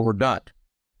when we're done.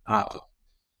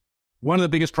 One of the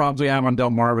biggest problems we have on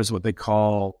Delmarva is what they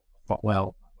call, but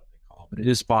it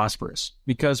is phosphorus.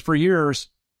 Because for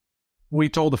years, we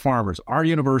told the farmers, our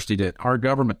university did, our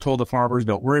government told the farmers,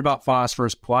 don't worry about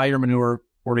phosphorus, apply your manure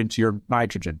according to your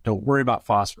nitrogen. Don't worry about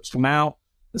phosphorus. Well, now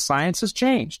the science has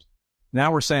changed.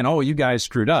 Now we're saying, oh, you guys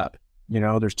screwed up. You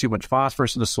know, there's too much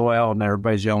phosphorus in the soil, and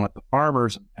everybody's yelling at the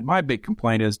farmers. And my big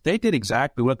complaint is they did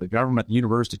exactly what the government and the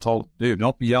university told them to do.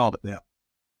 Don't be yelling at them.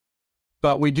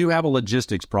 But we do have a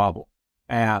logistics problem.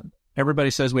 And everybody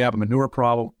says we have a manure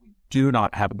problem. We do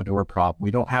not have a manure problem.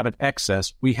 We don't have an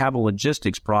excess. We have a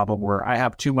logistics problem where I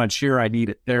have too much here, I need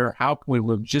it there. How can we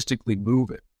logistically move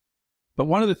it? But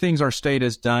one of the things our state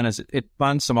has done is it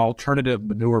funds some alternative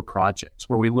manure projects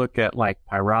where we look at like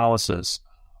pyrolysis.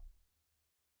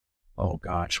 Oh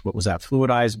gosh, what was that?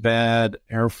 Fluidized bed,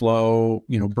 airflow,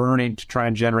 burning to try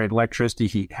and generate electricity,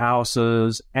 heat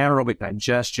houses, anaerobic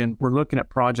digestion. We're looking at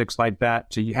projects like that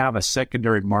to have a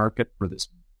secondary market for this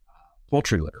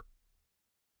poultry litter.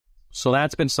 So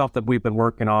that's been something we've been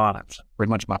working on pretty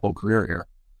much my whole career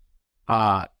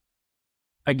here.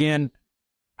 Again,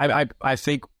 I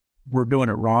think we're doing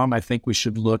it wrong. I think we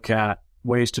should look at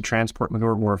ways to transport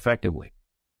manure more effectively.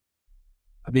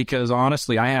 Because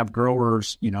honestly, I have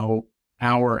growers,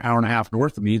 hour and a half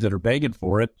north of me that are begging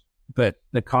for it, but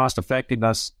the cost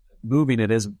effectiveness moving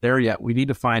it isn't there yet. We need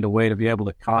to find a way to be able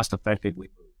to cost effectively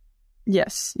move.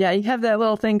 Yes. Yeah. You have that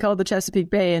little thing called the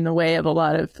Chesapeake Bay in the way of a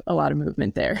lot of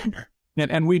movement there.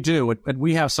 And we do. And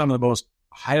we have some of the most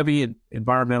heavy and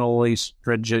environmentally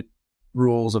stringent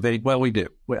rules of any, we do.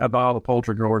 Of all the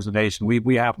poultry growers in the nation,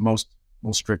 we have most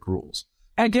strict rules.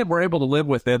 And again, we're able to live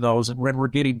within those, and we're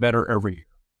getting better every year.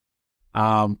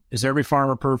 Is every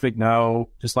farmer perfect? No.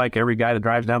 Just like every guy that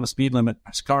drives down the speed limit,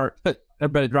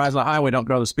 everybody drives on the highway, don't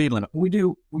go the speed limit. We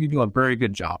do a very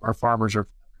good job. Our farmers have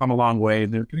come a long way,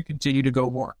 and they're going to continue to go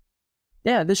more.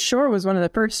 Yeah, the shore was one of the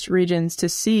first regions to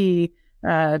see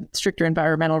stricter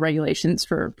environmental regulations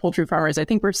for poultry farmers. I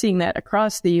think we're seeing that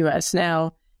across the U.S.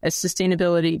 now as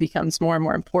sustainability becomes more and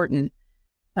more important.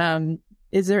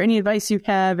 Is there any advice you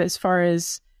have as far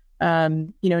as,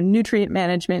 nutrient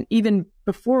management, even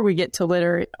before we get to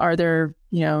litter? Are there,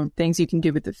 things you can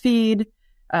do with the feed,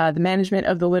 the management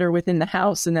of the litter within the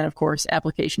house, and then, of course,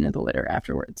 application of the litter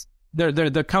afterwards?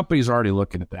 The companies are already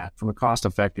looking at that from a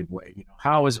cost-effective way.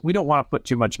 We don't want to put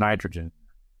too much nitrogen.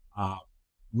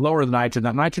 Lower the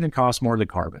nitrogen. Nitrogen costs more than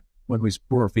carbon when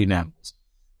we're feeding animals.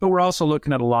 But we're also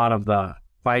looking at a lot of the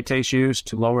phytase used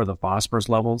to lower the phosphorus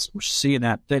levels. We're seeing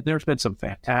that there's been some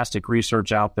fantastic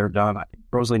research out there done. I think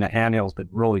Rosalina Haniel's been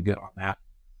really good on that,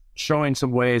 showing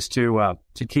some ways to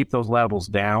keep those levels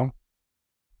down.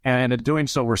 And in doing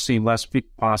so, we're seeing less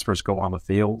phosphorus go on the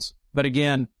fields. But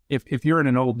again, if you're in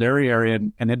an old dairy area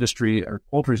and industry or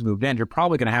poultry's moved in, you're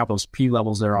probably going to have those P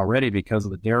levels there already because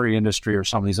of the dairy industry or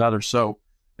some of these others. So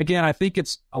again, I think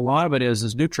a lot of it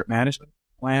is nutrient management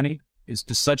planning is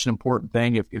just such an important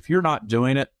thing. If you're not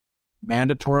doing it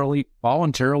mandatorily,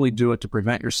 voluntarily do it to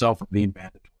prevent yourself from being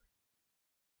mandatory.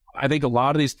 I think a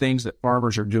lot of these things that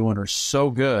farmers are doing are so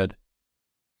good,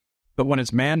 but when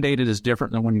it's mandated is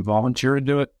different than when you volunteer to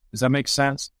do it. Does that make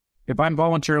sense? If I'm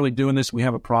voluntarily doing this, we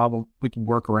have a problem. We can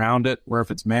work around it. Where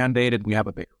if it's mandated, we have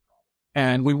a bigger problem.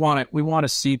 And we want to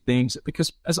see things,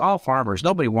 because as all farmers,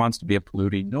 nobody wants to be a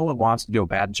polluting. No one wants to do a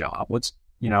bad job. It's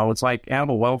like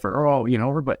animal welfare.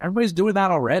 Everybody's doing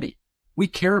that already. We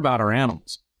care about our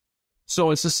animals.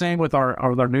 So it's the same with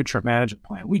our nutrient management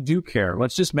plan. We do care.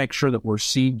 Let's just make sure that we're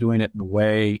doing it in a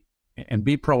way and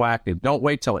be proactive. Don't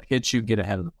wait till it hits you. Get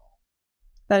ahead of the ball.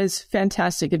 That is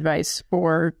fantastic advice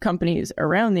for companies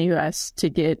around the U.S. to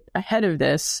get ahead of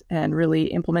this and really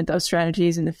implement those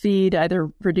strategies in the feed, either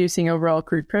reducing overall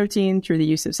crude protein through the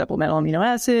use of supplemental amino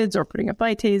acids or putting a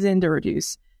phytase in to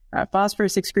reduce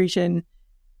phosphorus excretion.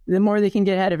 The more they can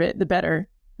get ahead of it, the better.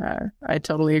 I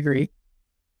totally agree.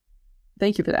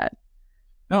 Thank you for that.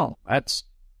 No, that's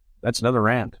another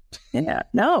rant. Yeah,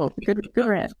 no, good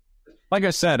rant. Like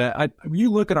I said,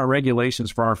 you look at our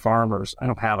regulations for our farmers. I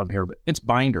don't have them here, but it's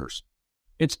binders.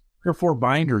 It's 3 or 4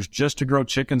 binders just to grow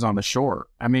chickens on the shore.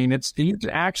 I mean, you can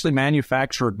actually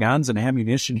manufacture guns and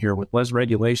ammunition here with less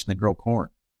regulation than grow corn,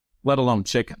 let alone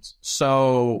chickens.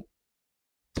 So,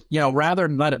 rather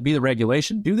than let it be the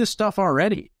regulation, do this stuff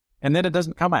already, and then it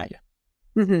doesn't come at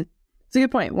you. Mm-hmm. It's a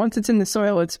good point. Once it's in the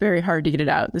soil, it's very hard to get it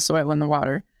out, the soil and the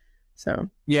water. So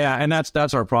yeah, and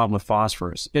that's our problem with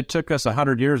phosphorus. It took us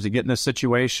 100 years to get in this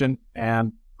situation,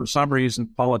 and for some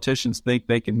reason, politicians think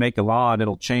they can make a law and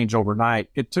it'll change overnight.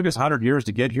 It took us 100 years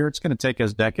to get here. It's going to take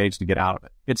us decades to get out of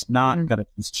it. It's not going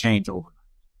to change overnight.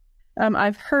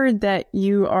 I've heard that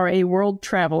you are a world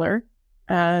traveler.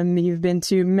 You've been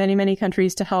to many, many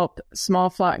countries to help small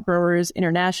flock growers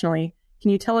internationally. Can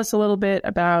you tell us a little bit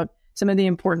about some of the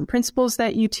important principles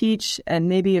that you teach and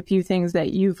maybe a few things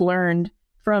that you've learned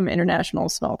from international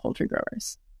small poultry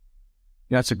growers?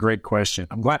 Yeah, that's a great question.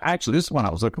 I'm glad. Actually, this is one I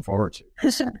was looking forward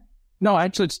to. Sure. No,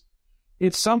 actually,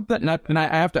 it's something, and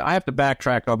I have to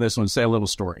backtrack on this one and say a little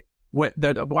story.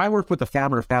 I work with the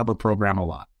Fabler program a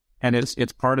lot, and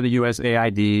it's part of the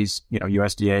USAID's,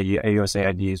 USDA,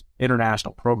 USAID's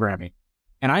international programming.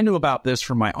 And I knew about this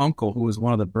from my uncle, who was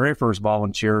one of the very first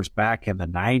volunteers back in the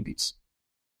 90s.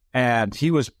 And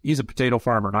he's a potato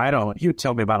farmer in Idaho, and he would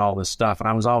tell me about all this stuff. And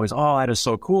I was always, that is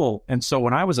so cool. And so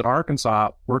when I was at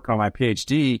Arkansas working on my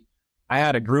PhD, I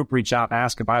had a group reach out and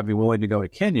ask if I'd be willing to go to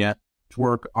Kenya to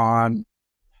work on,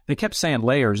 they kept saying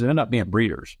layers. It ended up being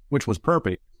breeders, which was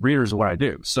perfect. Breeders is what I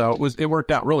do. So it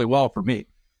worked out really well for me.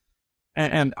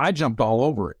 And I jumped all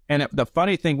over it. And the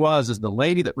funny thing is the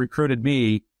lady that recruited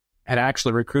me had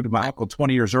actually recruited my uncle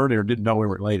 20 years earlier, didn't know we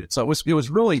were related. So it was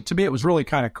really, to me, it was really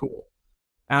kind of cool.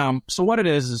 So what it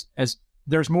is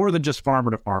there's more than just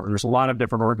farmer to farmer. There's a lot of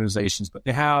different organizations, but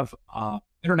they have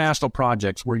international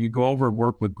projects where you go over and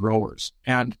work with growers.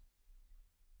 And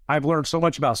I've learned so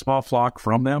much about small flock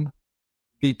from them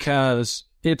because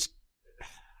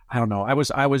I don't know.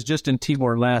 I was just in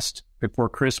Timor-Leste before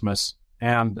Christmas,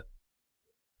 and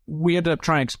we ended up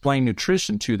trying to explain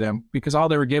nutrition to them because all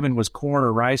they were given was corn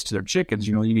or rice to their chickens.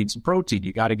 You need some protein.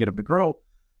 You got to get them to grow.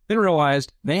 Then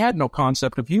realized they had no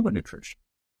concept of human nutrition.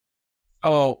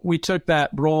 Oh, we took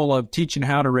that role of teaching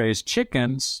how to raise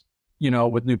chickens,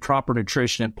 with proper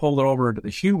nutrition, and pulled it over into the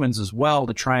humans as well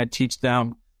to try and teach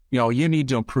them, you need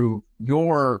to improve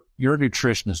your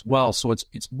nutrition as well. So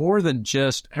it's more than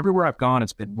just, everywhere I've gone,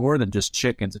 it's been more than just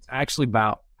chickens. It's actually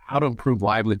about how to improve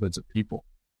livelihoods of people.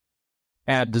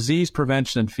 And disease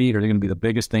prevention and feed are going to be the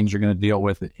biggest things you're going to deal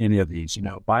with in any of these.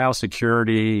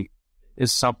 Biosecurity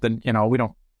is something, we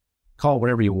don't call it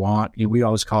whatever you want. We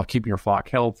always call it keeping your flock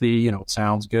healthy. It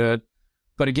sounds good.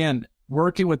 But again,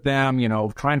 working with them,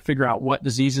 trying to figure out what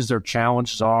diseases their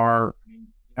challenges are.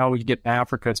 We get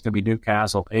Africa, it's going to be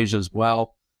Newcastle, Asia as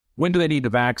well. When do they need to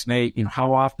vaccinate?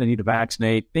 How often they need to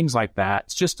vaccinate? Things like that.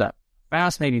 It's just a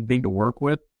fascinating thing to work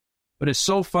with. But it's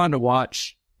so fun to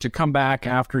watch, to come back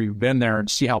after you've been there and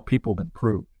see how people have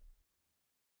improved.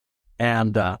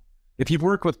 And if you've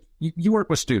worked with, you work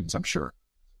with students, I'm sure.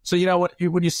 So,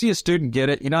 when you see a student get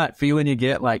it, that feeling you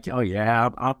get like, oh, yeah,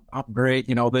 I'm great,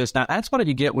 this. Now, that's what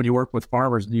you get when you work with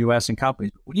farmers in the U.S. and companies.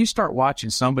 But when you start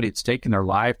watching somebody that's taken their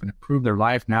life and improved their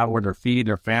life now where they're feeding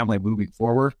their family moving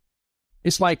forward,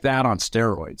 it's like that on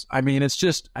steroids. I mean, it's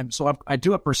just, I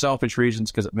do it for selfish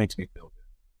reasons because it makes me feel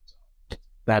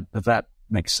good. If that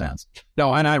makes sense.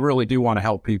 No, and I really do want to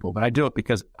help people, but I do it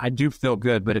because I do feel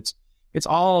good. But it's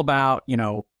all about,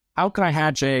 how can I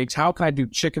hatch eggs? How can I do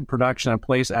chicken production in a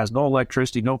place that has no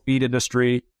electricity, no feed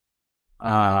industry?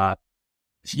 What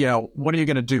are you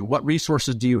going to do? What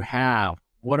resources do you have?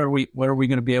 What are we going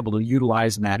to be able to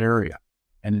utilize in that area?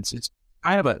 And it's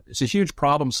a huge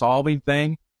problem solving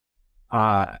thing.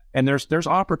 And there's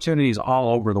opportunities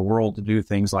all over the world to do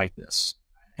things like this.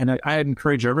 And I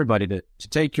encourage everybody to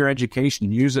take your education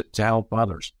and use it to help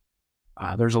others.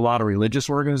 There's a lot of religious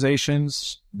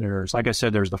organizations. There's, like I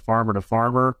said, there's the Farmer to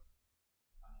Farmer.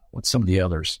 What's some of the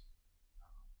others?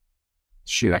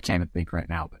 Shoot, I can't even think right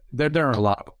now, but there are a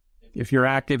lot of them. If you're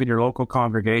active in your local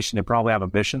congregation, they probably have a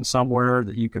mission somewhere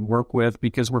that you can work with,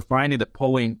 because we're finding that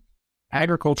pulling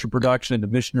agriculture production into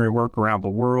missionary work around the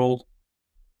world,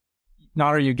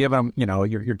 not only you give them,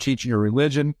 you're teaching your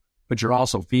religion, but you're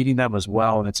also feeding them as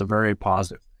well, and it's a very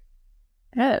positive.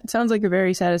 Yeah, it sounds like a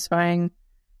very satisfying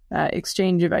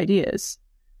exchange of ideas,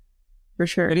 for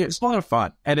sure. It's a lot of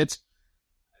fun, and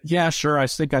sure, I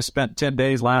think I spent 10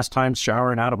 days last time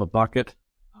showering out of a bucket.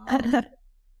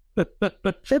 But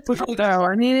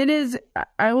I mean, it is,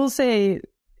 I will say,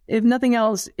 if nothing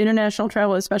else, international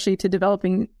travel, especially to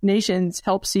developing nations,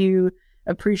 helps you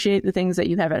appreciate the things that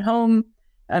you have at home.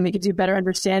 It gives you a better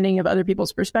understanding of other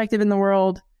people's perspective in the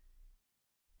world.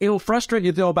 It will frustrate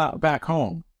you, though, about back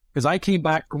home. Because I came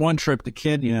back from one trip to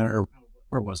Kenya, or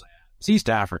where was I at? It's East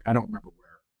Africa. I don't remember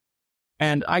where.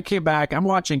 And I came back. I'm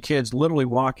watching kids literally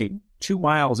walking 2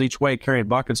 miles each way, carrying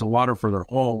buckets of water for their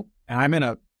home. And I'm in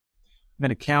a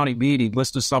county meeting,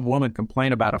 listening to some woman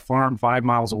complain about a farm 5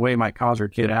 miles away might cause her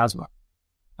kid asthma.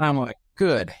 I'm like,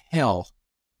 good hell.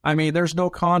 I mean, there's no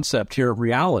concept here of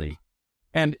reality.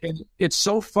 And it's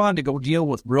so fun to go deal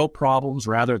with real problems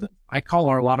rather than, I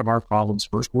call a lot of our problems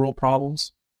first world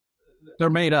problems. They're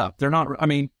made up. They're not, I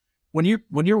mean, when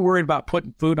you're worried about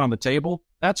putting food on the table,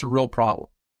 that's a real problem.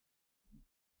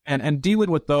 And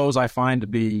dealing with those, I find to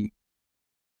be,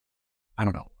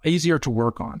 easier to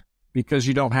work on, because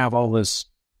you don't have all this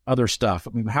other stuff.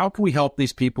 I mean, how can we help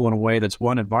these people in a way that's,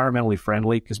 one, environmentally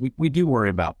friendly? Because we do worry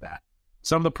about that.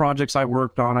 Some of the projects I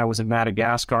worked on, I was in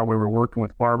Madagascar. We were working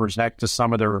with farmers next to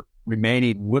some of their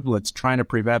remaining woodlands, trying to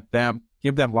prevent them,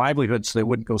 give them livelihoods so they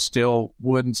wouldn't go steal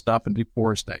wood and stuff and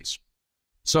deforestation.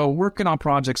 So working on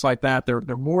projects like that, they're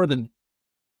more than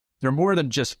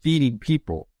just feeding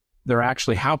people. They're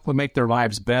actually, how can we make their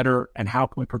lives better, and how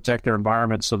can we protect their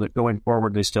environment so that going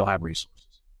forward they still have resources?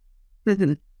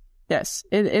 Mm-hmm. Yes,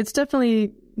 it's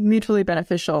definitely mutually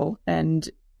beneficial. And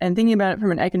thinking about it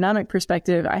from an economic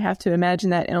perspective, I have to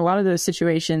imagine that in a lot of those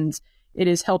situations, it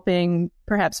is helping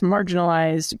perhaps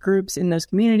marginalized groups in those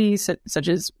communities, such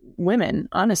as women,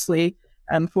 honestly,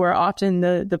 who are often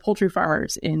the poultry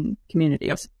farmers in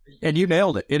communities. And you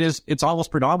nailed it. It's almost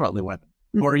predominantly women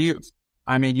or youth.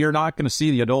 I mean, you're not going to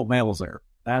see the adult males there.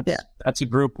 That's a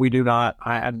group we do not.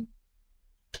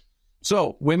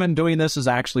 So women doing this is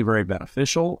actually very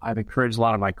beneficial. I've encouraged a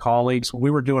lot of my colleagues. When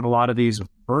we were doing a lot of these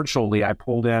virtually, I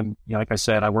pulled in, like I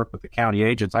said, I work with the county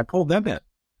agents. I pulled them in.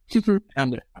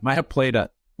 And I might have played a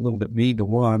little bit mean to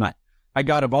one. I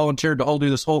got volunteered to do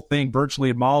this whole thing virtually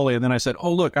in Moyle, and then I said,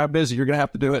 oh, look, I'm busy. You're going to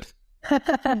have to do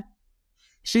it.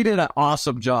 She did an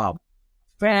awesome job.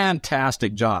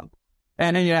 Fantastic job.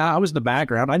 And I was in the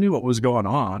background. I knew what was going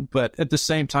on, but at the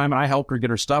same time, I helped her get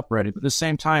her stuff ready. But at the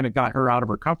same time, it got her out of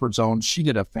her comfort zone. She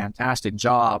did a fantastic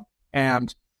job.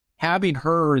 And having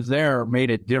her there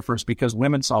made a difference because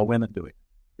women saw women do it.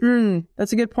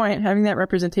 That's a good point. Having that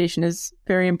representation is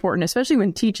very important, especially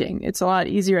when teaching. It's a lot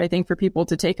easier, I think, for people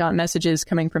to take on messages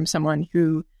coming from someone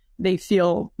who they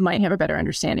feel might have a better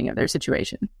understanding of their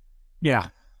situation. Yeah.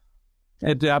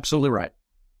 Absolutely right.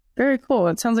 Very cool.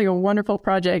 It sounds like a wonderful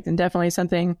project, and definitely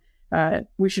something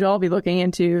we should all be looking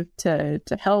into to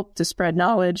help, to spread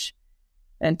knowledge,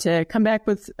 and to come back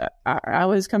with, I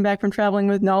always come back from traveling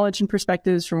with knowledge and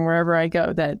perspectives from wherever I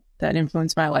go that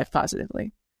influence my life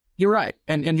positively. You're right.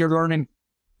 And you're learning,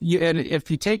 and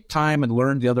if you take time and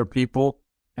learn the other people,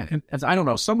 and I don't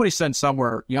know, somebody said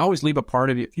somewhere, you always leave a part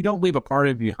of you. If you don't leave a part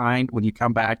of you behind when you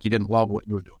come back, you didn't love what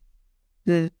you were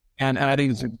doing. And I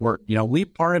think it's important,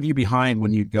 leave part of you behind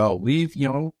when you go. Leave,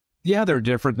 they're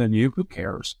different than you. Who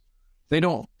cares? They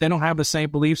don't have the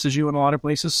same beliefs as you in a lot of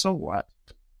places. So what?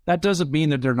 That doesn't mean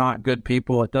that they're not good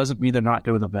people. It doesn't mean they're not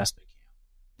doing the best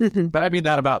they can. But I mean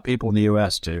that about people in the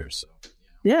U.S. too. So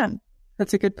yeah,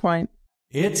 that's a good point.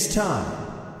 It's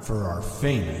time for our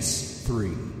famous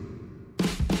three.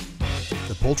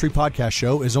 The Poultry Podcast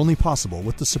Show is only possible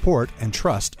with the support and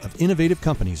trust of innovative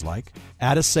companies like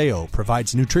Adiseo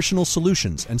provides nutritional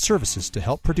solutions and services to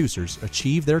help producers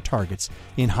achieve their targets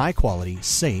in high-quality,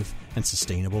 safe, and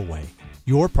sustainable way.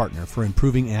 Your partner for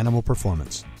improving animal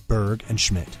performance, Berg &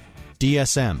 Schmidt.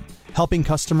 DSM, helping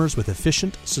customers with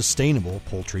efficient, sustainable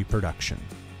poultry production.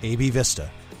 AB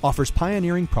Vista, offers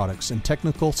pioneering products and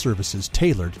technical services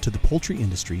tailored to the poultry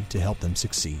industry to help them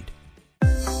succeed.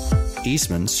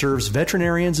 Eastman serves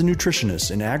veterinarians and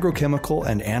nutritionists in agrochemical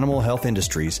and animal health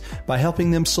industries by helping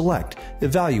them select,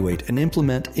 evaluate, and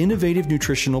implement innovative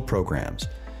nutritional programs.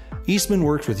 Eastman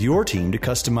works with your team to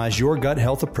customize your gut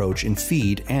health approach in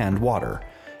feed and water.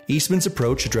 Eastman's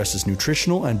approach addresses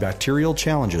nutritional and bacterial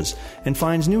challenges and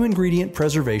finds new ingredient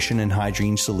preservation and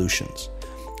hygiene solutions.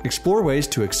 Explore ways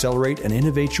to accelerate and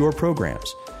innovate your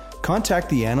programs. Contact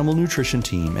the Animal Nutrition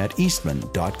Team at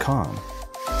eastman.com.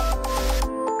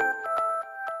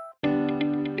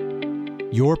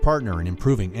 Your partner in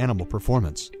improving animal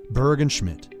performance, Berg &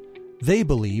 Schmidt. They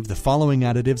believe the following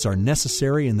additives are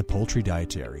necessary in the poultry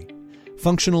dietary.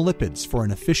 Functional lipids for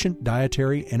an efficient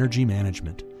dietary energy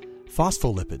management.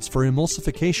 Phospholipids for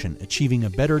emulsification, achieving a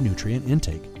better nutrient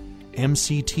intake.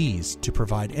 MCTs to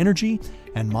provide energy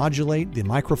and modulate the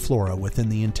microflora within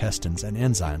the intestines and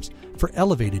enzymes for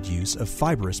elevated use of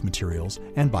fibrous materials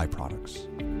and byproducts.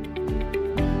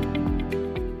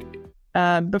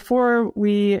 Before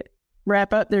we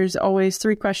wrap up, there's always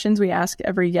 3 questions we ask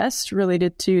every guest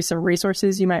related to some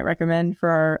resources you might recommend for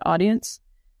our audience.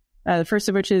 The first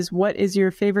of which is, what is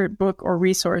your favorite book or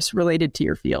resource related to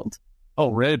your field?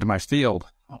 Oh, related to my field.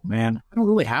 Oh, man, I don't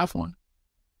really have one.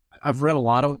 I've read a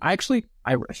lot of,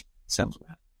 sounds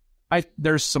bad.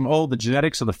 There's some, The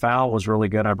Genetics of the Fowl was really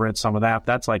good. I've read some of that.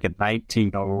 That's like a I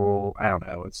don't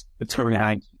know. It's early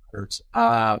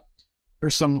 1900s.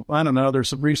 There's some, there's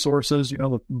some resources,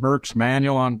 the Merck's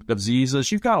Manual on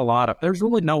Diseases. You've got a lot of, there's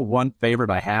really no one favorite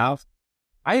I have.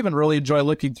 I even really enjoy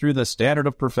looking through the Standard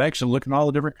of Perfection, looking at all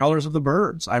the different colors of the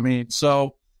birds.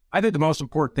 So I think the most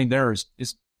important thing there is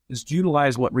to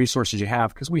utilize what resources you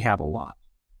have, because we have a lot.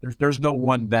 There's no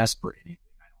one best for anything.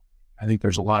 I think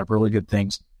there's a lot of really good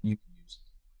things you can use.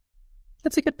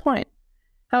 That's a good point.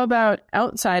 How about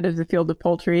outside of the field of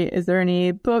poultry? Is there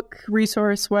any book,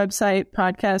 resource, website,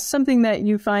 podcast, something that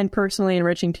you find personally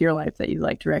enriching to your life that you'd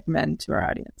like to recommend to our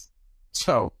audience?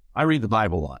 So I read the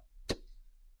Bible a lot.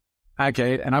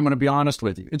 Okay, and I'm going to be honest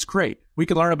with you. It's great. We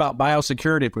can learn about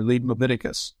biosecurity if we read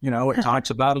Leviticus. It talks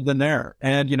about it in there.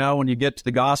 And, when you get to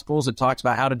the Gospels, it talks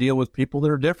about how to deal with people that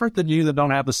are different than you, that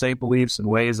don't have the same beliefs and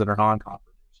ways, that are non-confrontational.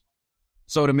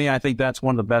 So to me, I think that's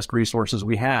one of the best resources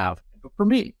we have. But for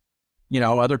me,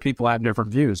 other people have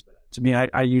different views. But to me,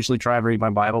 I usually try to read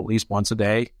my Bible at least once a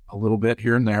day, a little bit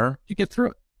here and there, to get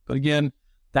through it. But again,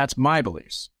 that's my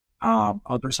beliefs.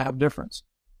 Others have difference.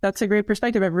 That's a great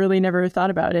perspective. I've really never thought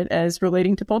about it as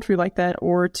relating to poultry like that,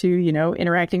 or to,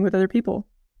 interacting with other people.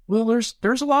 Well,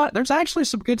 there's a lot. There's actually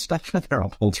some good stuff in there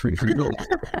on poultry.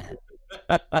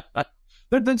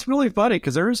 That's really funny,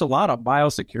 because there is a lot of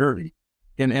biosecurity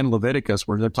in Leviticus,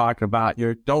 where they're talking about,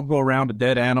 you don't go around a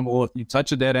dead animal. If you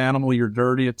touch a dead animal, you're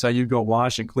dirty. It's how you go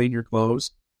wash and clean your clothes.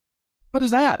 What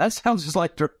is that? That sounds just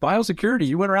like biosecurity.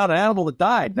 You went around an animal that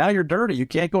died. Now you're dirty. You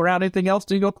can't go around anything else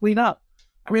till you go clean up.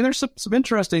 There's some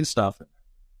interesting stuff.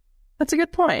 That's a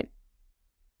good point.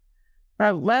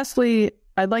 Lastly,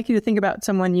 I'd like you to think about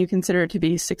someone you consider to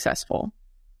be successful.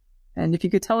 And if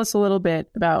you could tell us a little bit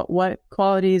about what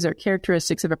qualities or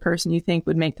characteristics of a person you think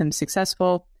would make them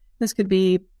successful. This could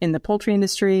be in the poultry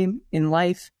industry, in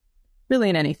life, really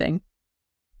in anything.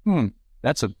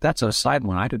 That's a side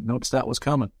one. I didn't notice that was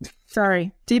coming.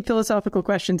 Sorry. Deep philosophical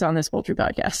questions on this poultry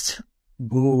podcast.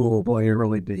 Oh, boy, you're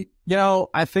really deep.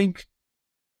 I think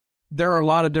there are a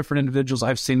lot of different individuals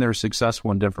I've seen that are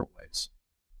successful in different ways.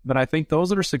 But I think those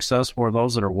that are successful are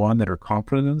those that are, one, that are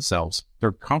confident in themselves.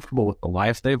 They're comfortable with the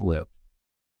life they've lived.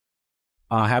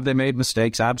 Have they made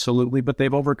mistakes? Absolutely. But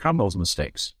they've overcome those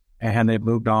mistakes and they've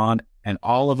moved on. And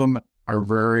all of them are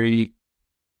very,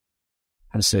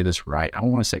 how to say this right? I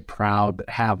don't want to say proud, but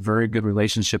have very good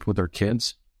relationship with their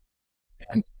kids,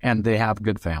 and they have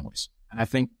good families. And I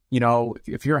think,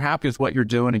 if you're happy with what you're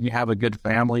doing and you have a good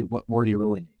family, what more do you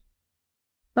really need?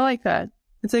 I like that.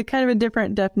 It's a kind of a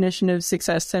different definition of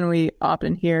success than we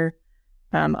often hear.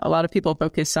 A lot of people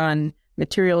focus on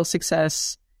material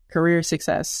success, career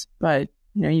success, but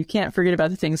you can't forget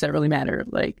about the things that really matter,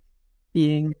 like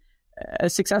being a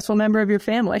successful member of your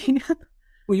family.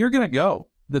 Well, you're going to go.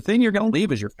 The thing you're going to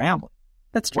leave is your family.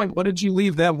 That's true. What did you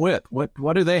leave them with? What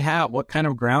do they have? What kind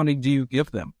of grounding do you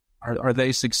give them? Are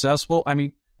they successful?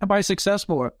 And by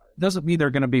successful, it doesn't mean they're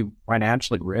going to be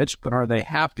financially rich, but are they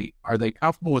happy? Are they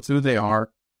comfortable with who they are?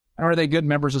 And are they good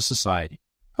members of society?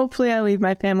 Hopefully I leave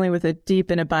my family with a deep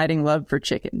and abiding love for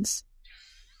chickens.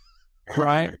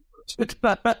 Right?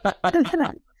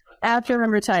 After I'm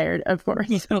retired, of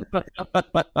course.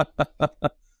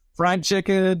 Fried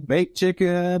chicken, baked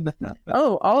chicken.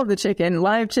 Oh, all of the chicken,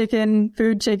 live chicken,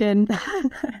 food chicken.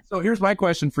 So here's my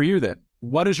question for you then.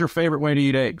 What is your favorite way to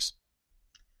eat eggs?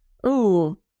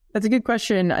 Ooh, that's a good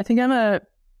question. I think I'm a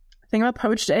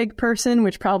poached egg person,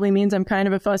 which probably means I'm kind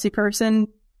of a fussy person,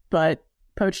 but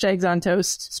poached eggs on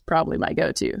toast is probably my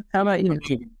go-to. How about you?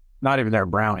 Not even their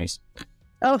brownies.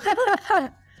 Oh,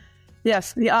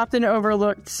 yes, the often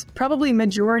overlooked, probably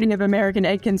majority of American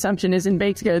egg consumption is in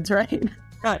baked goods, right?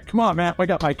 Right, come on, man. I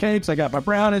got my cakes, I got my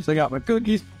brownies, I got my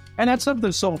cookies. And that's something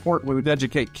that's so important when we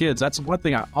educate kids. That's one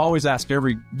thing I always ask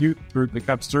every youth group that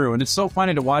comes through. And it's so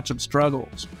funny to watch them struggle.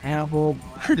 Well,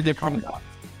 where did they come from?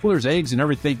 Well, there's eggs and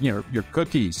everything, your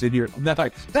cookies, and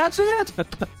that's it.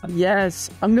 Yes,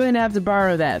 I'm going to have to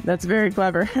borrow that. That's very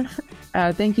clever.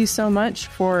 Thank you so much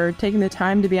for taking the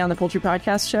time to be on the Poultry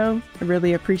Podcast Show. I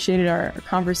really appreciated our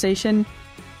conversation.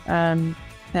 And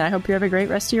I hope you have a great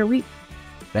rest of your week.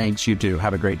 Thanks, you too.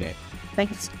 Have a great day.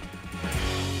 Thanks.